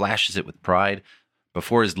side, he flashes it with pride.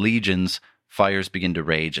 Before his legions, fires begin to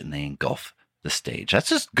rage and they engulf the stage. That's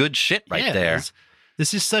just good shit right there.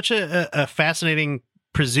 This is such a fascinating,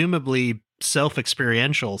 presumably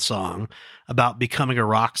self-experiential song about becoming a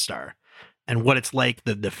rock star and what it's like,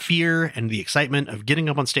 the fear and the excitement of getting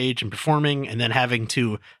up on stage and performing and then having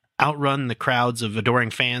to outrun the crowds of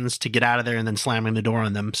adoring fans to get out of there and then slamming the door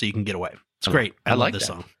on them so you can get away. It's great. I love like this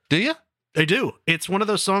that song. Do you? I do. It's one of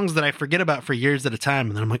those songs that I forget about for years at a time.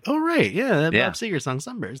 And then I'm like, oh, right. Yeah, that Bob Seger song,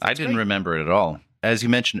 Sunburst. I didn't remember it at all. As you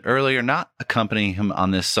mentioned earlier, not accompanying him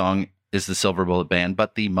on this song is the Silver Bullet Band,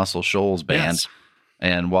 but the Muscle Shoals Band. Yes.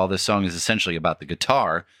 And while this song is essentially about the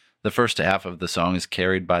guitar, the first half of the song is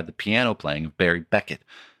carried by the piano playing of Barry Beckett,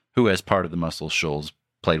 who, as part of the Muscle Shoals,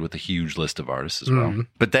 played with a huge list of artists as well. Mm-hmm.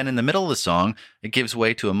 But then in the middle of the song, it gives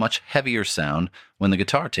way to a much heavier sound when the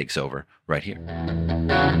guitar takes over right here.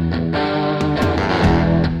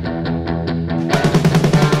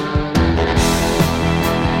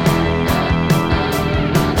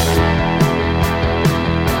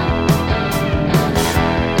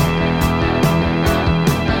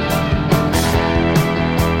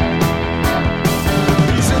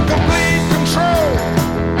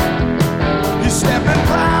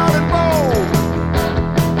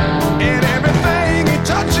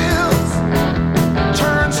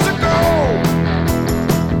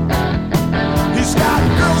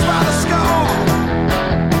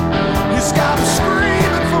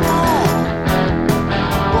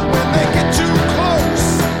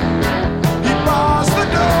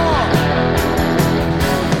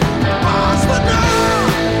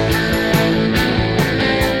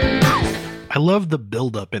 I love the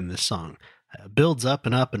build-up in this song. Builds up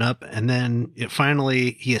and up and up, and then it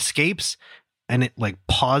finally, he escapes, and it like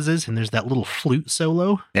pauses, and there's that little flute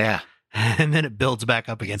solo. Yeah. And then it builds back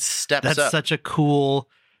up again. Steps up. That's such a cool,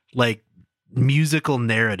 like, musical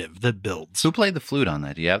narrative that builds. Who played the flute on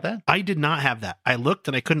that? Do you have that? I did not have that. I looked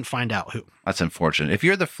and I couldn't find out who. That's unfortunate. If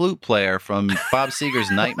you're the flute player from Bob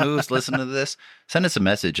Seger's Night Moves, listen to this, send us a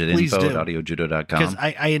message at info@audiojudo.com. Because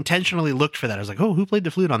I intentionally looked for that. I was like, oh, who played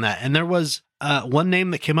the flute on that? And there was one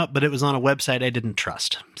name that came up, but it was on a website I didn't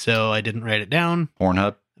trust. So I didn't write it down.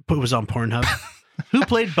 Pornhub? It was on Pornhub. Who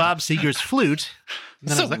played Bob Seger's flute? And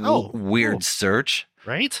then I was like, oh. Weird search.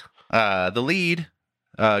 Right? The lead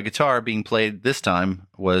guitar being played this time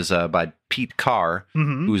was by Pete Carr,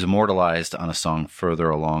 who's immortalized on a song further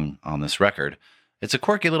along on this record. It's a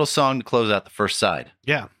quirky little song to close out the first side.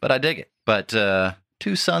 Yeah. But I dig it. But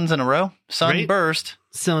 2 suns in a row. Sunburst.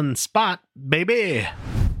 Sunspot, baby.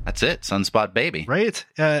 That's it. Sunspot Baby. Right?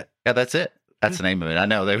 Yeah, that's it. That's the name of it. I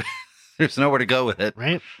know. There's nowhere to go with it.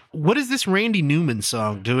 Right? What is this Randy Newman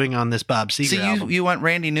song doing on this Bob Seger album? You went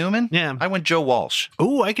Randy Newman? Yeah. I went Joe Walsh.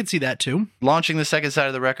 Oh, I could see that too. Launching the second side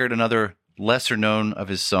of the record, another lesser known of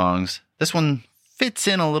his songs. This one fits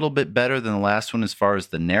in a little bit better than the last one as far as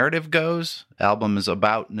the narrative goes. The album is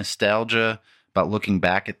about nostalgia, about looking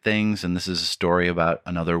back at things, and this is a story about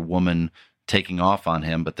another woman taking off on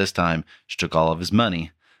him, but this time she took all of his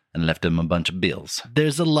money and left him a bunch of bills.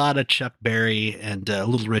 There's a lot of Chuck Berry and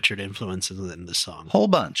Little Richard influences in this song. Whole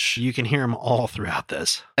bunch. You can hear them all throughout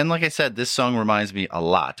this. And like I said, this song reminds me a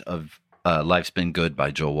lot of Life's Been Good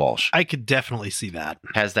by Joe Walsh. I could definitely see that.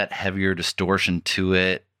 Has that heavier distortion to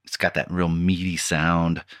it. It's got that real meaty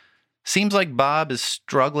sound. Seems like Bob is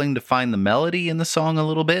struggling to find the melody in the song a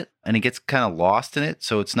little bit, and he gets kind of lost in it,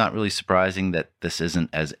 so it's not really surprising that this isn't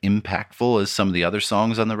as impactful as some of the other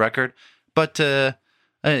songs on the record. But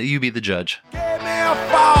you be the judge. Gave me a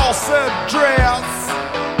false address.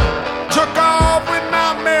 Took off with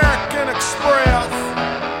my American Express.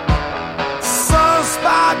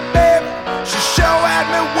 Sunspot, baby, she sure had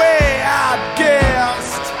me way I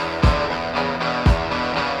guessed.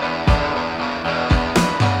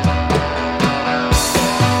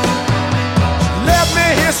 Left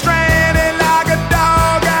me here stranded like a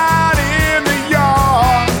dog out in the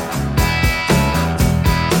yard.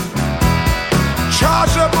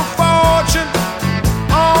 Charged up a fortune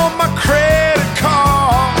on my credit card.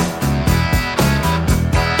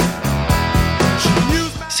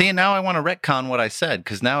 See, and now I want to retcon what I said,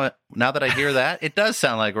 because now that I hear that, it does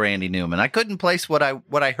sound like Randy Newman. I couldn't place what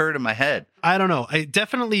I heard in my head. I don't know. It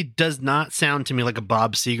definitely does not sound to me like a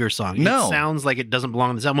Bob Seger song. No. It sounds like it doesn't belong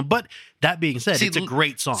on this album. But that being said, it's a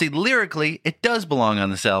great song. See, lyrically, it does belong on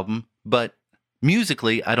this album, but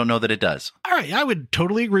musically, I don't know that it does. All right, I would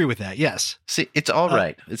totally agree with that, yes. See, it's all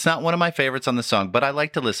right. It's not one of my favorites on the song, but I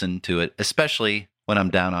like to listen to it, especially when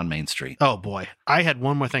I'm down on Main Street. Oh, boy. I had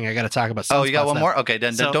one more thing I got to talk about. Oh, you got one more? Okay,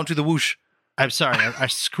 then don't do the whoosh. I'm sorry. I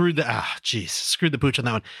screwed screwed the pooch on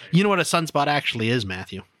that one. You know what a sunspot actually is,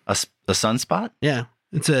 Matthew? A sunspot? Yeah.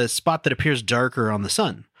 It's a spot that appears darker on the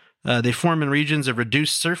sun. They form in regions of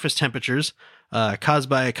reduced surface temperatures caused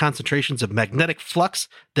by concentrations of magnetic flux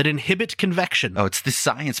that inhibit convection. Oh, it's the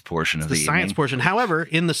science portion of the science portion. However,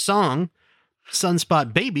 in the song,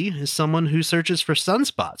 Sunspot Baby is someone who searches for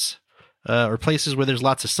sunspots or places where there's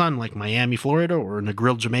lots of sun, like Miami, Florida, or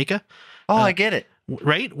Negril, Jamaica. Oh, I get it.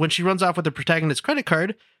 Right? When she runs off with the protagonist's credit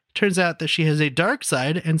card, turns out that she has a dark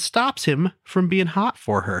side and stops him from being hot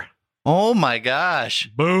for her. Oh my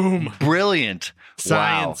gosh. Boom. Brilliant.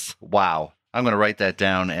 Science. Wow. I'm going to write that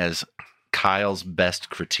down as Kyle's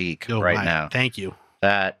best critique now. Thank you.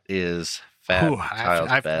 That is fab.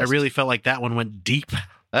 Kyle's best. I really felt like that one went deep.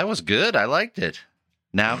 That was good. I liked it.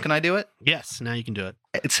 Now can I do it? Yes, now you can do it.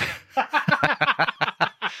 It's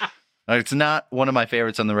not one of my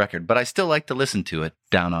favorites on the record, but I still like to listen to it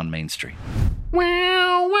down on Main Street.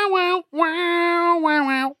 Wow, wow, wow, wow, wow,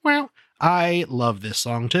 wow, wow. I love this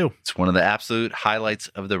song too. It's one of the absolute highlights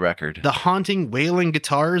of the record. The haunting, wailing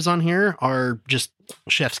guitars on here are just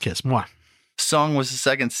chef's kiss. Mwah. Song was the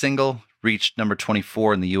second single, reached number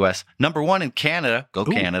 24 in the U.S., number 1 in Canada. Go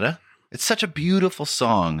Ooh. Canada. It's such a beautiful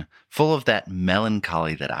song, full of that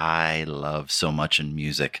melancholy that I love so much in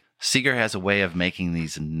music. Seeger has a way of making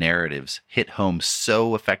these narratives hit home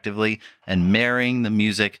so effectively and marrying the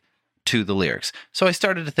music to the lyrics. So I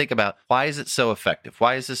started to think about, why is it so effective?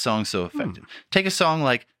 Why is this song so effective? Take a song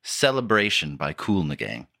like Celebration by Kool and the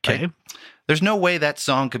Gang. Okay. Right? There's no way that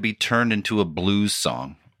song could be turned into a blues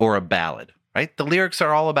song or a ballad, right? The lyrics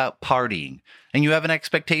are all about partying, and you have an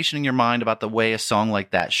expectation in your mind about the way a song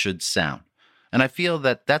like that should sound. And I feel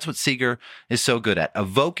that that's what Seeger is so good at,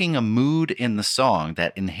 evoking a mood in the song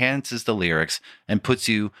that enhances the lyrics and puts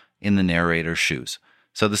you in the narrator's shoes.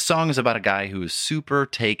 So the song is about a guy who is super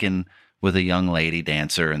taken with a young lady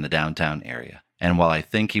dancer in the downtown area. And while I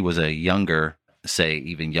think he was a younger, say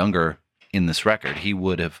even younger in this record, he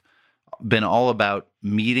would have been all about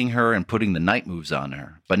meeting her and putting the night moves on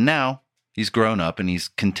her. But now he's grown up and he's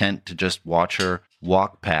content to just watch her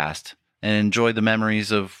walk past and enjoy the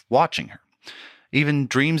memories of watching her. Even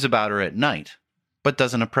dreams about her at night, but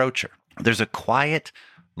doesn't approach her. There's a quiet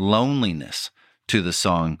loneliness to the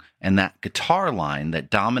song, and that guitar line that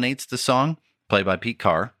dominates the song, played by Pete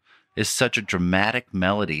Carr, is such a dramatic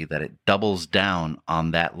melody that it doubles down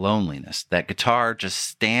on that loneliness. That guitar just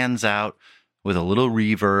stands out with a little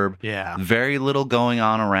reverb, very little going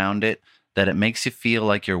on around it, that it makes you feel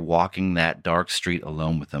like you're walking that dark street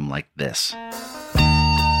alone with them, like this.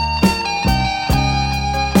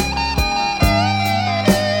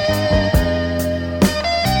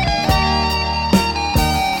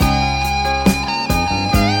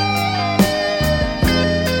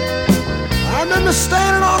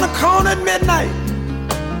 Standing on the corner at midnight,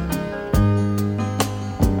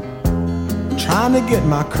 trying to get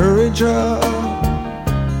my courage up.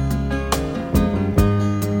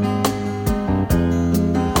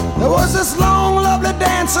 There was this long, lovely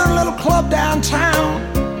dancer in a little club downtown.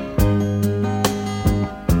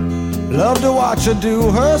 Loved to watch her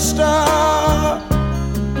do her stuff.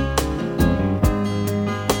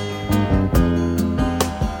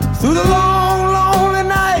 Through the long, lonely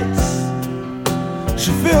nights,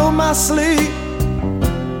 she filled my sleep.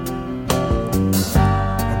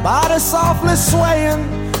 Her body softly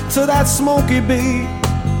swaying to that smoky beat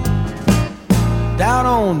down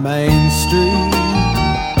on Main Street.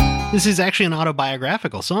 This is actually an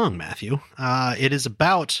autobiographical song, Matthew. It is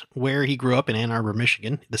about where he grew up in Ann Arbor,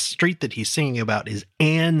 Michigan. The street that he's singing about is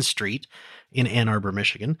Ann Street in Ann Arbor,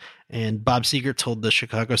 Michigan. And Bob Seger told the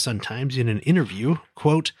Chicago Sun-Times in an interview,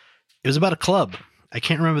 quote, "It was about a club. I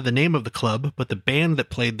can't remember the name of the club, but the band that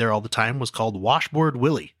played there all the time was called Washboard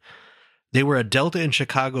Willie. They were a Delta and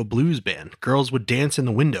Chicago blues band. Girls would dance in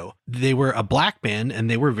the window. They were a black band, and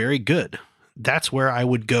they were very good. That's where I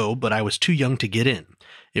would go, but I was too young to get in.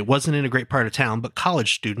 It wasn't in a great part of town, but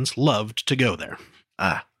college students loved to go there."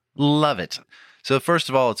 Love it. So first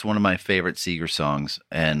of all, it's one of my favorite Seeger songs,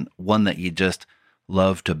 and one that you just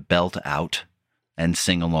love to belt out and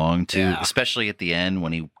sing along to, especially at the end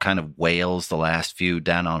when he kind of wails the last few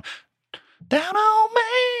down on Main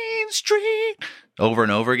Main Street over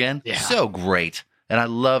and over again. Yeah. So great. And I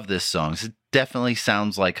love this song. It definitely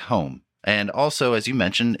sounds like home. And also, as you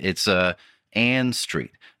mentioned, it's Ann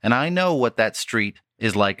Street. And I know what that street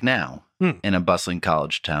is like now in a bustling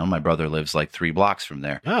college town. My brother lives like 3 blocks from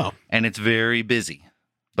there. Oh. And it's very busy.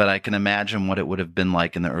 But I can imagine what it would have been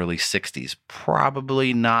like in the early 60s.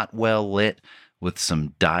 Probably not well lit with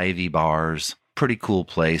some divey bars. Pretty cool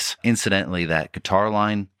place. Incidentally, that guitar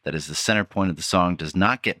line that is the center point of the song does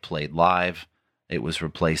not get played live. It was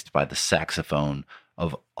replaced by the saxophone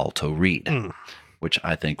of Alto Reed, which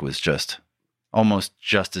I think was almost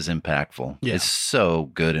just as impactful. Yeah. It's so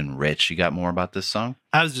good and rich. You got more about this song?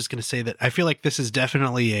 I was just going to say that I feel like this is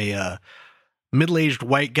definitely a middle-aged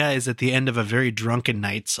white guys at the end of a very drunken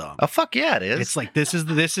night song. Oh, fuck yeah, it is. It's like, this is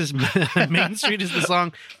Main Street is the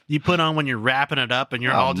song you put on when you're wrapping it up and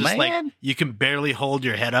you're all just like, you can barely hold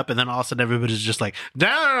your head up, and then all of a sudden everybody's just like,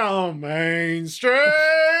 down Main Street.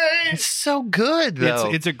 It's so good, though.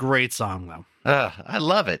 It's a great song, though. I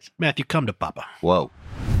love it. Matthew, come to Papa. Whoa.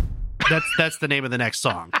 That's the name of the next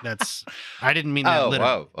song. I didn't mean that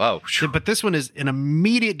literally. Oh. But this one is an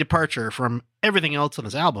immediate departure from everything else on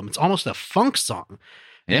this album. It's almost a funk song.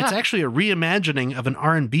 And Yeah. it's actually a reimagining of an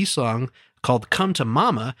R&B song called Come to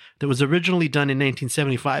Mama that was originally done in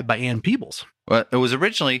 1975 by Ann Peebles. Well, it was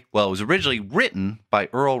originally written by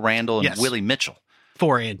Earl Randall and Yes. Willie Mitchell.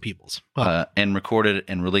 For Ann Peebles. And recorded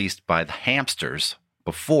and released by the Hamsters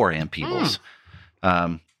before Ann Peebles.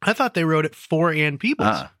 I thought they wrote it for Ann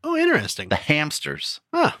Peebles. Oh, interesting. The Hamsters.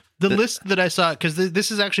 The list that I saw, because this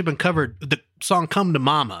has actually been covered, the song Come to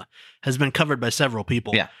Mama has been covered by several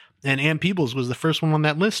people. Yeah. And Ann Peebles was the first one on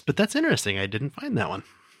that list, but that's interesting. I didn't find that one.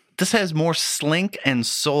 This has more slink and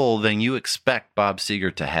soul than you expect Bob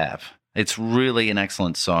Seger to have. It's really an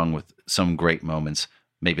excellent song with some great moments,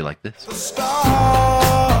 maybe like this. The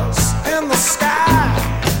stars in the sky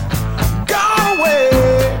go away,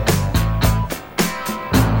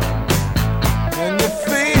 and you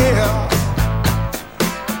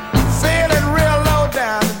feeling real low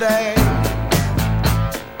down today.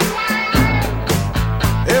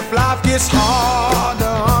 If life gets hard to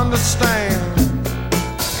understand,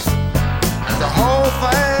 the whole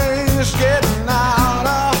thing's getting out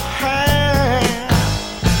of hand.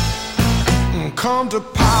 Come to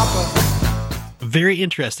Papa. Very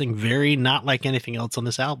interesting, very not like anything else on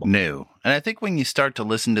this album. No. And I think when you start to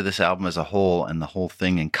listen to this album as a whole and the whole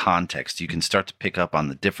thing in context, you can start to pick up on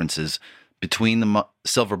the differences between the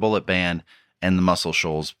Silver Bullet Band and the Muscle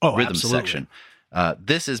Shoals rhythm absolutely. section.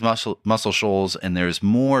 This is Muscle Shoals, and there's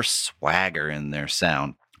more swagger in their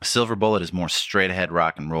sound. Silver Bullet is more straight-ahead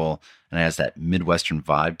rock and roll, and it has that Midwestern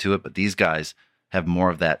vibe to it, but these guys have more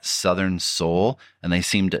of that Southern soul, and they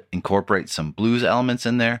seem to incorporate some blues elements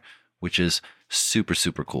in there, which is super,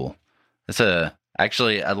 super cool.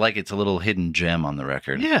 Actually, I like it's a little hidden gem on the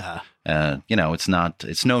record. Yeah.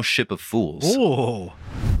 It's no Ship of Fools. Oh.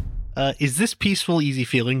 Is this Peaceful Easy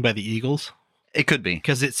Feeling by the Eagles? It could be.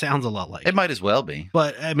 Because it sounds a lot like It might as well be.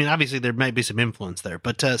 But, I mean, obviously there might be some influence there,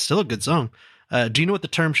 but still a good song. Do you know what the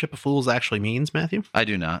term Ship of Fools actually means, Matthew? I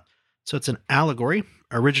do not. So it's an allegory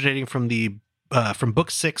originating from from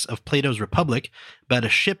Book 6 of Plato's Republic about a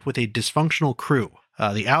ship with a dysfunctional crew.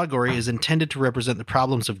 The allegory is intended to represent the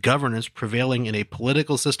problems of governance prevailing in a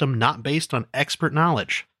political system not based on expert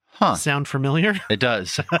knowledge. Huh. Sound familiar? It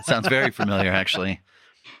does. It sounds very familiar, actually.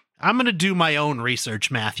 I'm going to do my own research,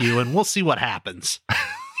 Matthew, and we'll see what happens.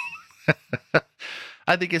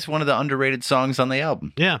 I think it's one of the underrated songs on the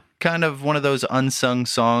album. Yeah. Kind of one of those unsung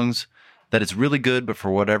songs that is really good, but for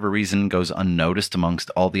whatever reason goes unnoticed amongst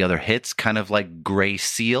all the other hits, kind of like Gray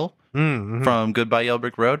Seal from Goodbye Yellow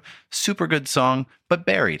Brick Road. Super good song, but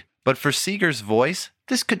buried. But for Seger's voice,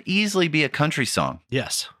 this could easily be a country song.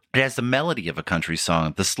 Yes. It has the melody of a country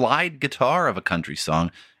song, the slide guitar of a country song,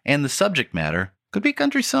 and the subject matter could be a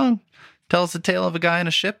country song. Tells the tale of a guy in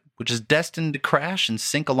a ship which is destined to crash and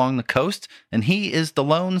sink along the coast, and he is the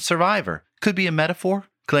lone survivor. Could be a metaphor,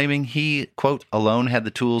 claiming he, quote, alone had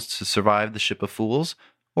the tools to survive the Ship of Fools,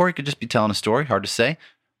 or he could just be telling a story, hard to say.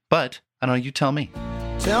 But, I don't know, you tell me.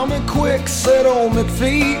 Tell me quick, said old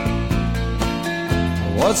McPhee,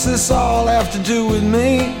 what's this all have to do with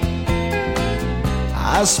me?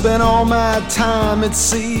 I spent all my time at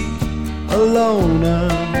sea, alone.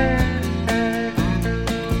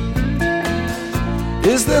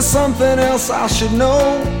 Is there something else I should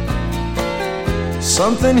know?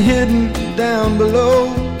 Something hidden down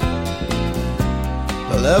below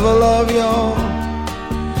the level of your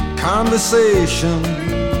conversation?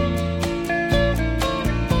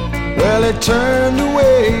 Well, it turned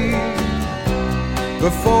away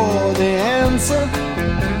before the answer.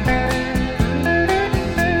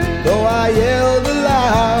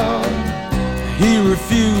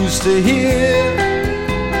 used to hear,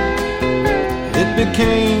 it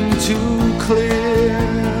became too clear.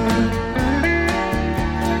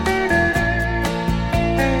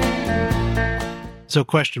 So,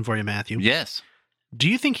 question for you, Matthew. Yes. Do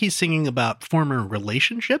you think he's singing about former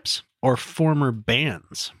relationships or former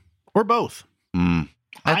bands? Or both?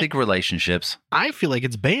 I think relationships. I feel like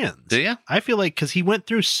it's bands. Do you? I feel like because he went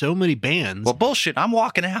through so many bands. Well, bullshit. I'm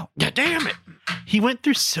walking out. Yeah, damn it. He went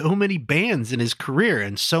through so many bands in his career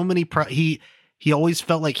and so many. He always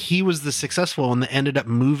felt like he was the successful one that ended up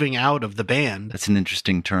moving out of the band. That's an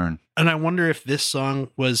interesting turn. And I wonder if this song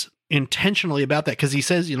was intentionally about that because he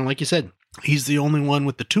says, like you said, he's the only one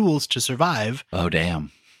with the tools to survive. Oh,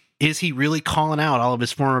 damn. Is he really calling out all of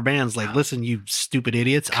his former bands like, listen, you stupid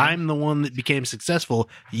idiots, I'm the one that became successful.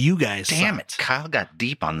 You guys Damn sucked. it. Kyle got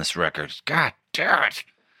deep on this record. God damn it.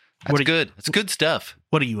 That's good. It's good stuff.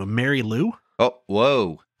 What are you, a Mary Lou? Oh,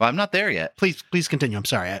 whoa. Well, I'm not there yet. Please continue. I'm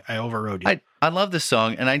sorry. I overrode you. I love this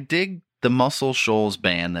song, and I dig the Muscle Shoals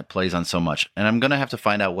band that plays on so much. And I'm going to have to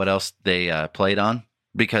find out what else they played on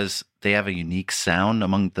because they have a unique sound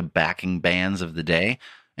among the backing bands of the day.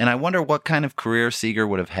 And I wonder what kind of career Seeger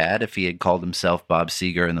would have had if he had called himself Bob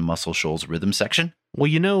Seger in the Muscle Shoals rhythm section.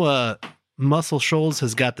 Well, Muscle Shoals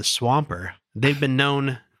has got the Swamper. They've been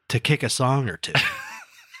known to kick a song or two.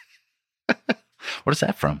 What is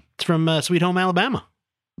that from? It's from Sweet Home Alabama.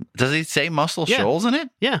 Does he say Muscle Yeah. Shoals in it?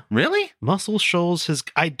 Yeah. Really? Muscle Shoals has...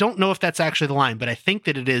 I don't know if that's actually the line, but I think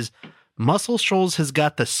that it is... Muscle Shoals has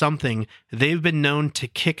got the something. They've been known to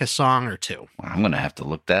kick a song or two. Well, I'm going to have to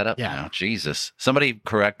look that up now. Jesus. Somebody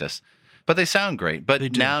correct us. But they sound great.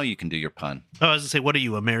 But now you can do your pun. Oh, I was going to say, what are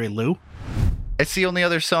you, a Mary Lou? It's the only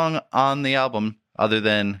other song on the album other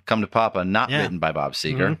than Come to Papa, not written by Bob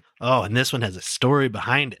Seger. Mm-hmm. Oh, and this one has a story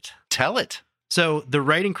behind it. Tell it. So the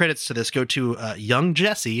writing credits to this go to Young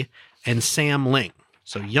Jesse and Sam Ling.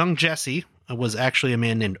 So Young Jesse was actually a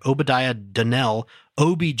man named Obadiah Donnell,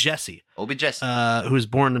 Obie Jesse. Obie Jesse. Who was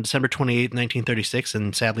born on December 28, 1936,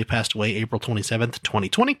 and sadly passed away April 27th,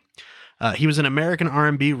 2020. He was an American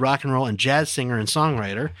R&B, rock and roll, and jazz singer and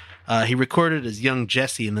songwriter. He recorded as Young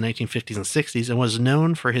Jesse in the 1950s and 60s and was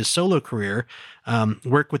known for his solo career,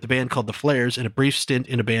 work with a band called The Flares, and a brief stint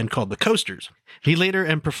in a band called The Coasters. He later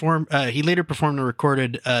performed and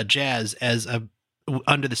recorded jazz as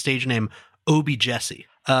under the stage name Obie Jesse.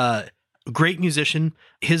 Great musician.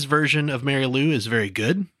 His version of Mary Lou is very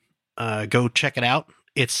good. Go check it out.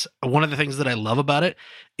 It's one of the things that I love about it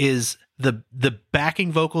is the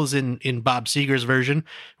backing vocals in Bob Seger's version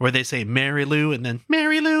where they say Mary Lou and then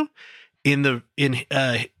Mary Lou. In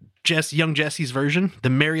Young Jesse's version, the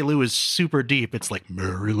Mary Lou is super deep. It's like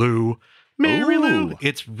Mary Lou, Mary Lou.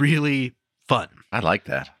 It's really fun. I like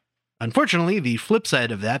that. Unfortunately, the flip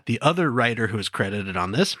side of that, the other writer who is credited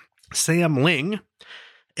on this, Sam Ling,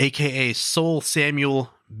 a.k.a. Soul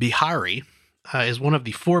Samuel Bihari, is one of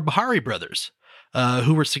the four Bihari brothers,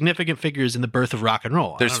 who were significant figures in the birth of rock and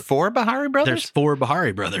roll. There's four Bihari brothers? There's four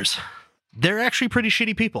Bihari brothers. They're actually pretty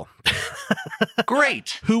shitty people.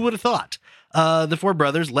 Great. Who would have thought? The four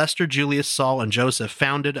brothers, Lester, Julius, Saul, and Joseph,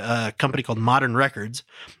 founded a company called Modern Records,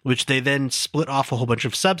 which they then split off a whole bunch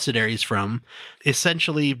of subsidiaries from,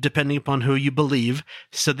 essentially, depending upon who you believe,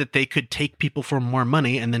 so that they could take people for more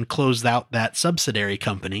money and then close out that subsidiary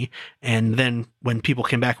company. And then when people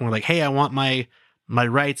came back and were like, hey, I want my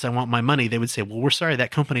rights, I want my money, they would say, well, we're sorry,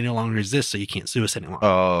 that company no longer exists, so you can't sue us any longer.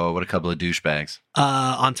 Oh, what a couple of douchebags.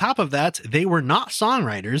 On top of that, they were not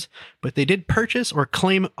songwriters, but they did purchase or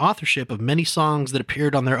claim authorship of many songs that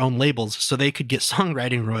appeared on their own labels so they could get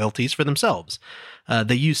songwriting royalties for themselves.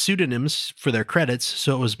 They used pseudonyms for their credits,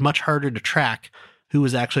 so it was much harder to track who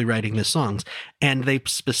was actually writing the songs. And they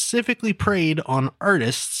specifically preyed on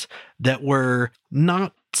artists that were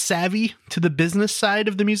not savvy to the business side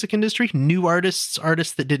of the music industry, new artists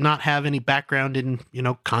that did not have any background in,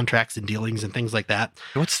 contracts and dealings and things like that.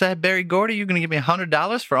 What's that, Barry Gordy? You're going to give me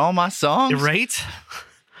 $100 for all my songs? Right?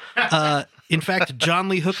 In fact, John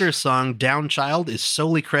Lee Hooker's song Down Child is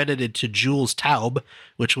solely credited to Jules Taub,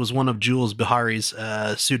 which was one of Jules Bihari's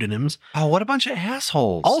pseudonyms. Oh, what a bunch of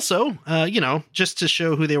assholes. Also, just to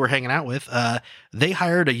show who they were hanging out with, they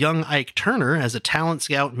hired a young Ike Turner as a talent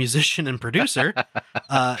scout, musician, and producer.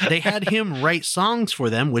 They had him write songs for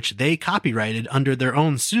them, which they copyrighted under their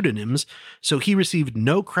own pseudonyms, so he received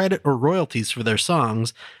no credit or royalties for their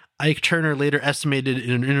songs. Ike Turner later estimated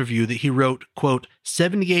in an interview that he wrote, quote,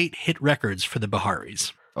 78 hit records for the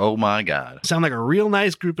Biharis. Oh my God. Sound like a real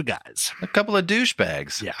nice group of guys. A couple of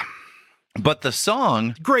douchebags. Yeah. But the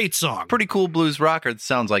song, great song. Pretty Cool Blues Rocker,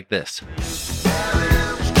 sounds like this.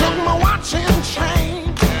 She took my watch and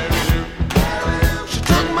chain. She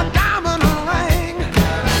took my diamond ring.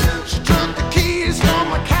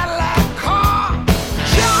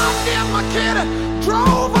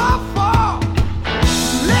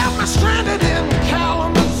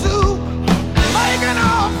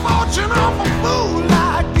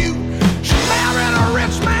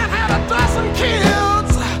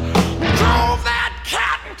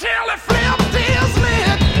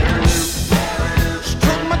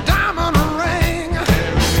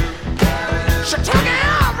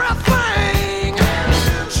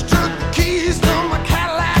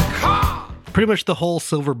 Pretty much the whole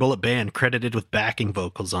Silver Bullet band credited with backing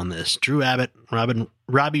vocals on this. Drew Abbott, Robbie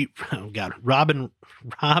Piper, Robin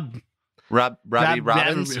Rubin.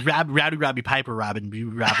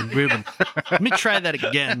 Let me try that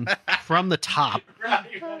again from the top.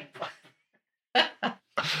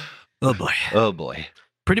 Oh boy.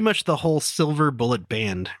 Pretty much the whole Silver Bullet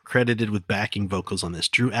band credited with backing vocals on this.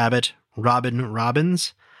 Drew Abbott, Robin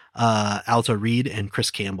Robbins, Alto Reed, and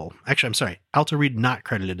Chris Campbell. Actually, I'm sorry. Alto Reed not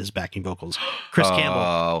credited as backing vocals. Chris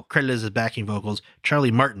Campbell credited as backing vocals.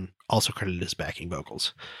 Charlie Martin also credited as backing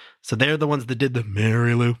vocals. So they're the ones that did the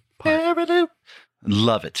Mary Lou part. Mary Lou.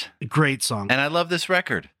 Love it. Great song. And I love this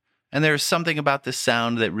record. And there's something about this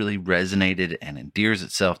sound that really resonated and endears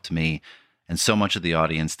itself to me and so much of the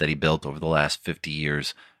audience that he built over the last 50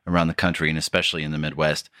 years around the country and especially in the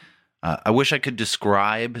Midwest. I wish I could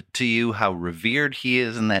describe to you how revered he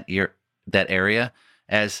is in that area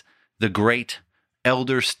as the great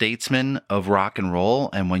elder statesman of rock and roll.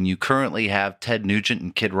 And when you currently have Ted Nugent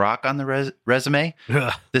and Kid Rock on the resume,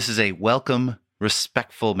 this is a welcome,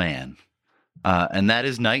 respectful man. And that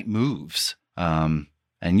is Night Moves. And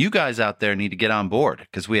you guys out there need to get on board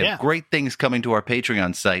because we have great things coming to our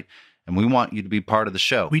Patreon site and we want you to be part of the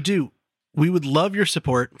show. We do. We would love your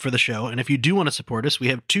support for the show. And if you do want to support us, we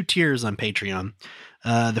have 2 tiers on Patreon.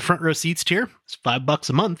 The Front Row Seats tier is $5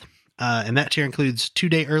 a month. And that tier includes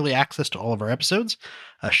 2-day early access to all of our episodes,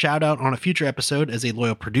 a shout out on a future episode as a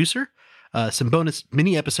loyal producer, some bonus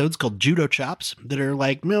mini episodes called Judo Chops that are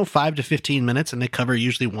like 5 to 15 minutes, and they cover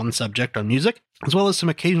usually one subject on music, as well as some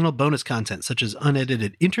occasional bonus content such as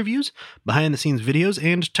unedited interviews, behind the scenes videos,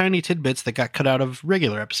 and tiny tidbits that got cut out of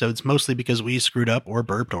regular episodes, mostly because we screwed up or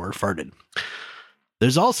burped or farted.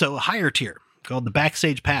 There's also a higher tier called the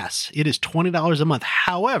Backstage Pass. It is $20 a month.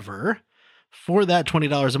 However, for that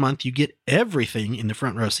 $20 a month, you get everything in the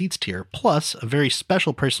Front Row Seats tier, plus a very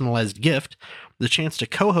special personalized gift, the chance to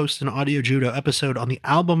co-host an Audio Judo episode on the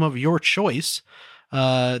album of your choice.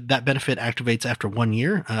 That benefit activates after 1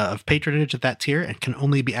 year of patronage at that tier and can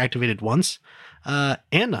only be activated once.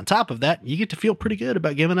 And on top of that, you get to feel pretty good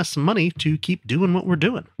about giving us some money to keep doing what we're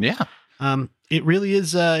doing. Yeah. It really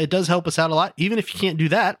is, it does help us out a lot. Even if you can't do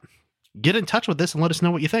that, get in touch with us and let us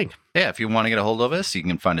know what you think. Yeah, if you want to get a hold of us, you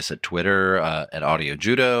can find us at Twitter at Audio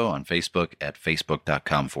Judo, on Facebook at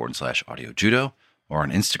facebook.com/Audio Judo, or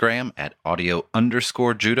on Instagram at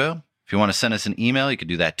audio_judo. If you want to send us an email, you can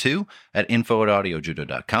do that too at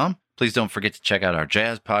info@audiojudo.com. Please don't forget to check out our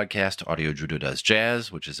jazz podcast, Audio Judo Does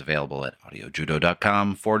Jazz, which is available at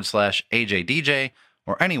audiojudo.com/AJDJ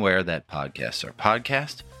or anywhere that podcasts are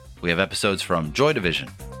podcast. We have episodes from Joy Division,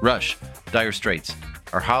 Rush, Dire Straits,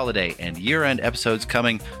 our holiday and year-end episodes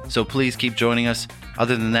coming, so please keep joining us.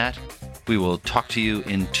 Other than that, we will talk to you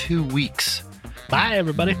in 2 weeks. Bye,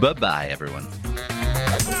 everybody. Bye-bye, everyone.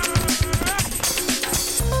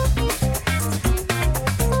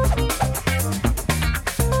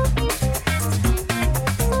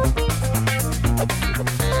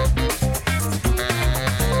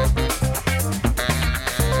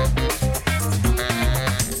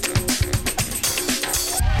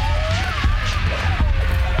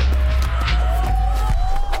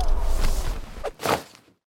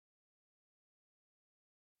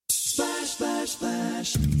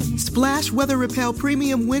 Splash Weather Repel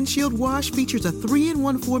Premium Windshield Wash features a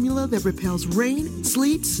 3-in-1 formula that repels rain,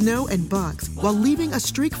 sleet, snow, and bugs while leaving a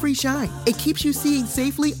streak-free shine. It keeps you seeing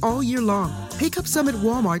safely all year long. Pick up some at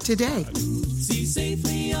Walmart today. See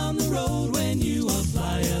safely on the road when you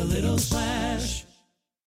apply a little splash.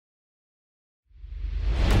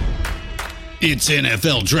 It's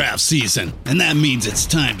NFL draft season, and that means it's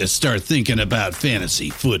time to start thinking about fantasy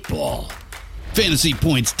football.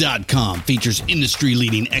 FantasyPoints.com features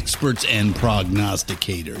industry-leading experts and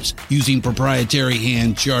prognosticators using proprietary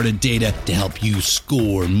hand-charted data to help you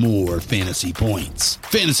score more fantasy points.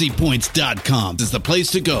 FantasyPoints.com is the place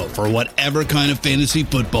to go for whatever kind of fantasy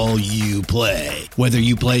football you play. Whether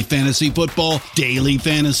you play fantasy football, daily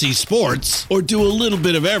fantasy sports, or do a little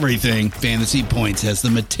bit of everything, Fantasy Points has the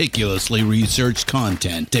meticulously researched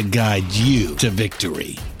content to guide you to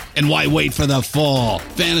victory. And why wait for the fall?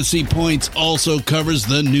 Fantasy Points also covers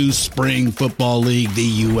the new spring football league,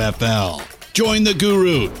 the UFL. Join the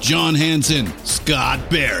guru, John Hansen, Scott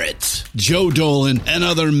Barrett, Joe Dolan, and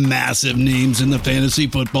other massive names in the fantasy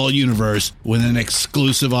football universe with an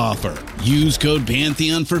exclusive offer. Use code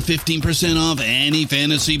Pantheon for 15% off any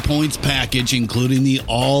Fantasy Points package, including the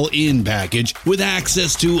all-in package, with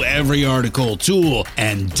access to every article, tool,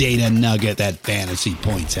 and data nugget that Fantasy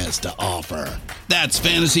Points has to offer. That's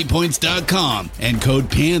FantasyPoints.com and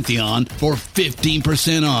code Pantheon for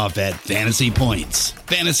 15% off at Fantasy Points.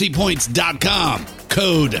 FantasyPoints.com.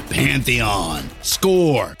 Code Pantheon.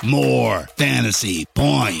 Score more fantasy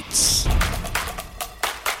points.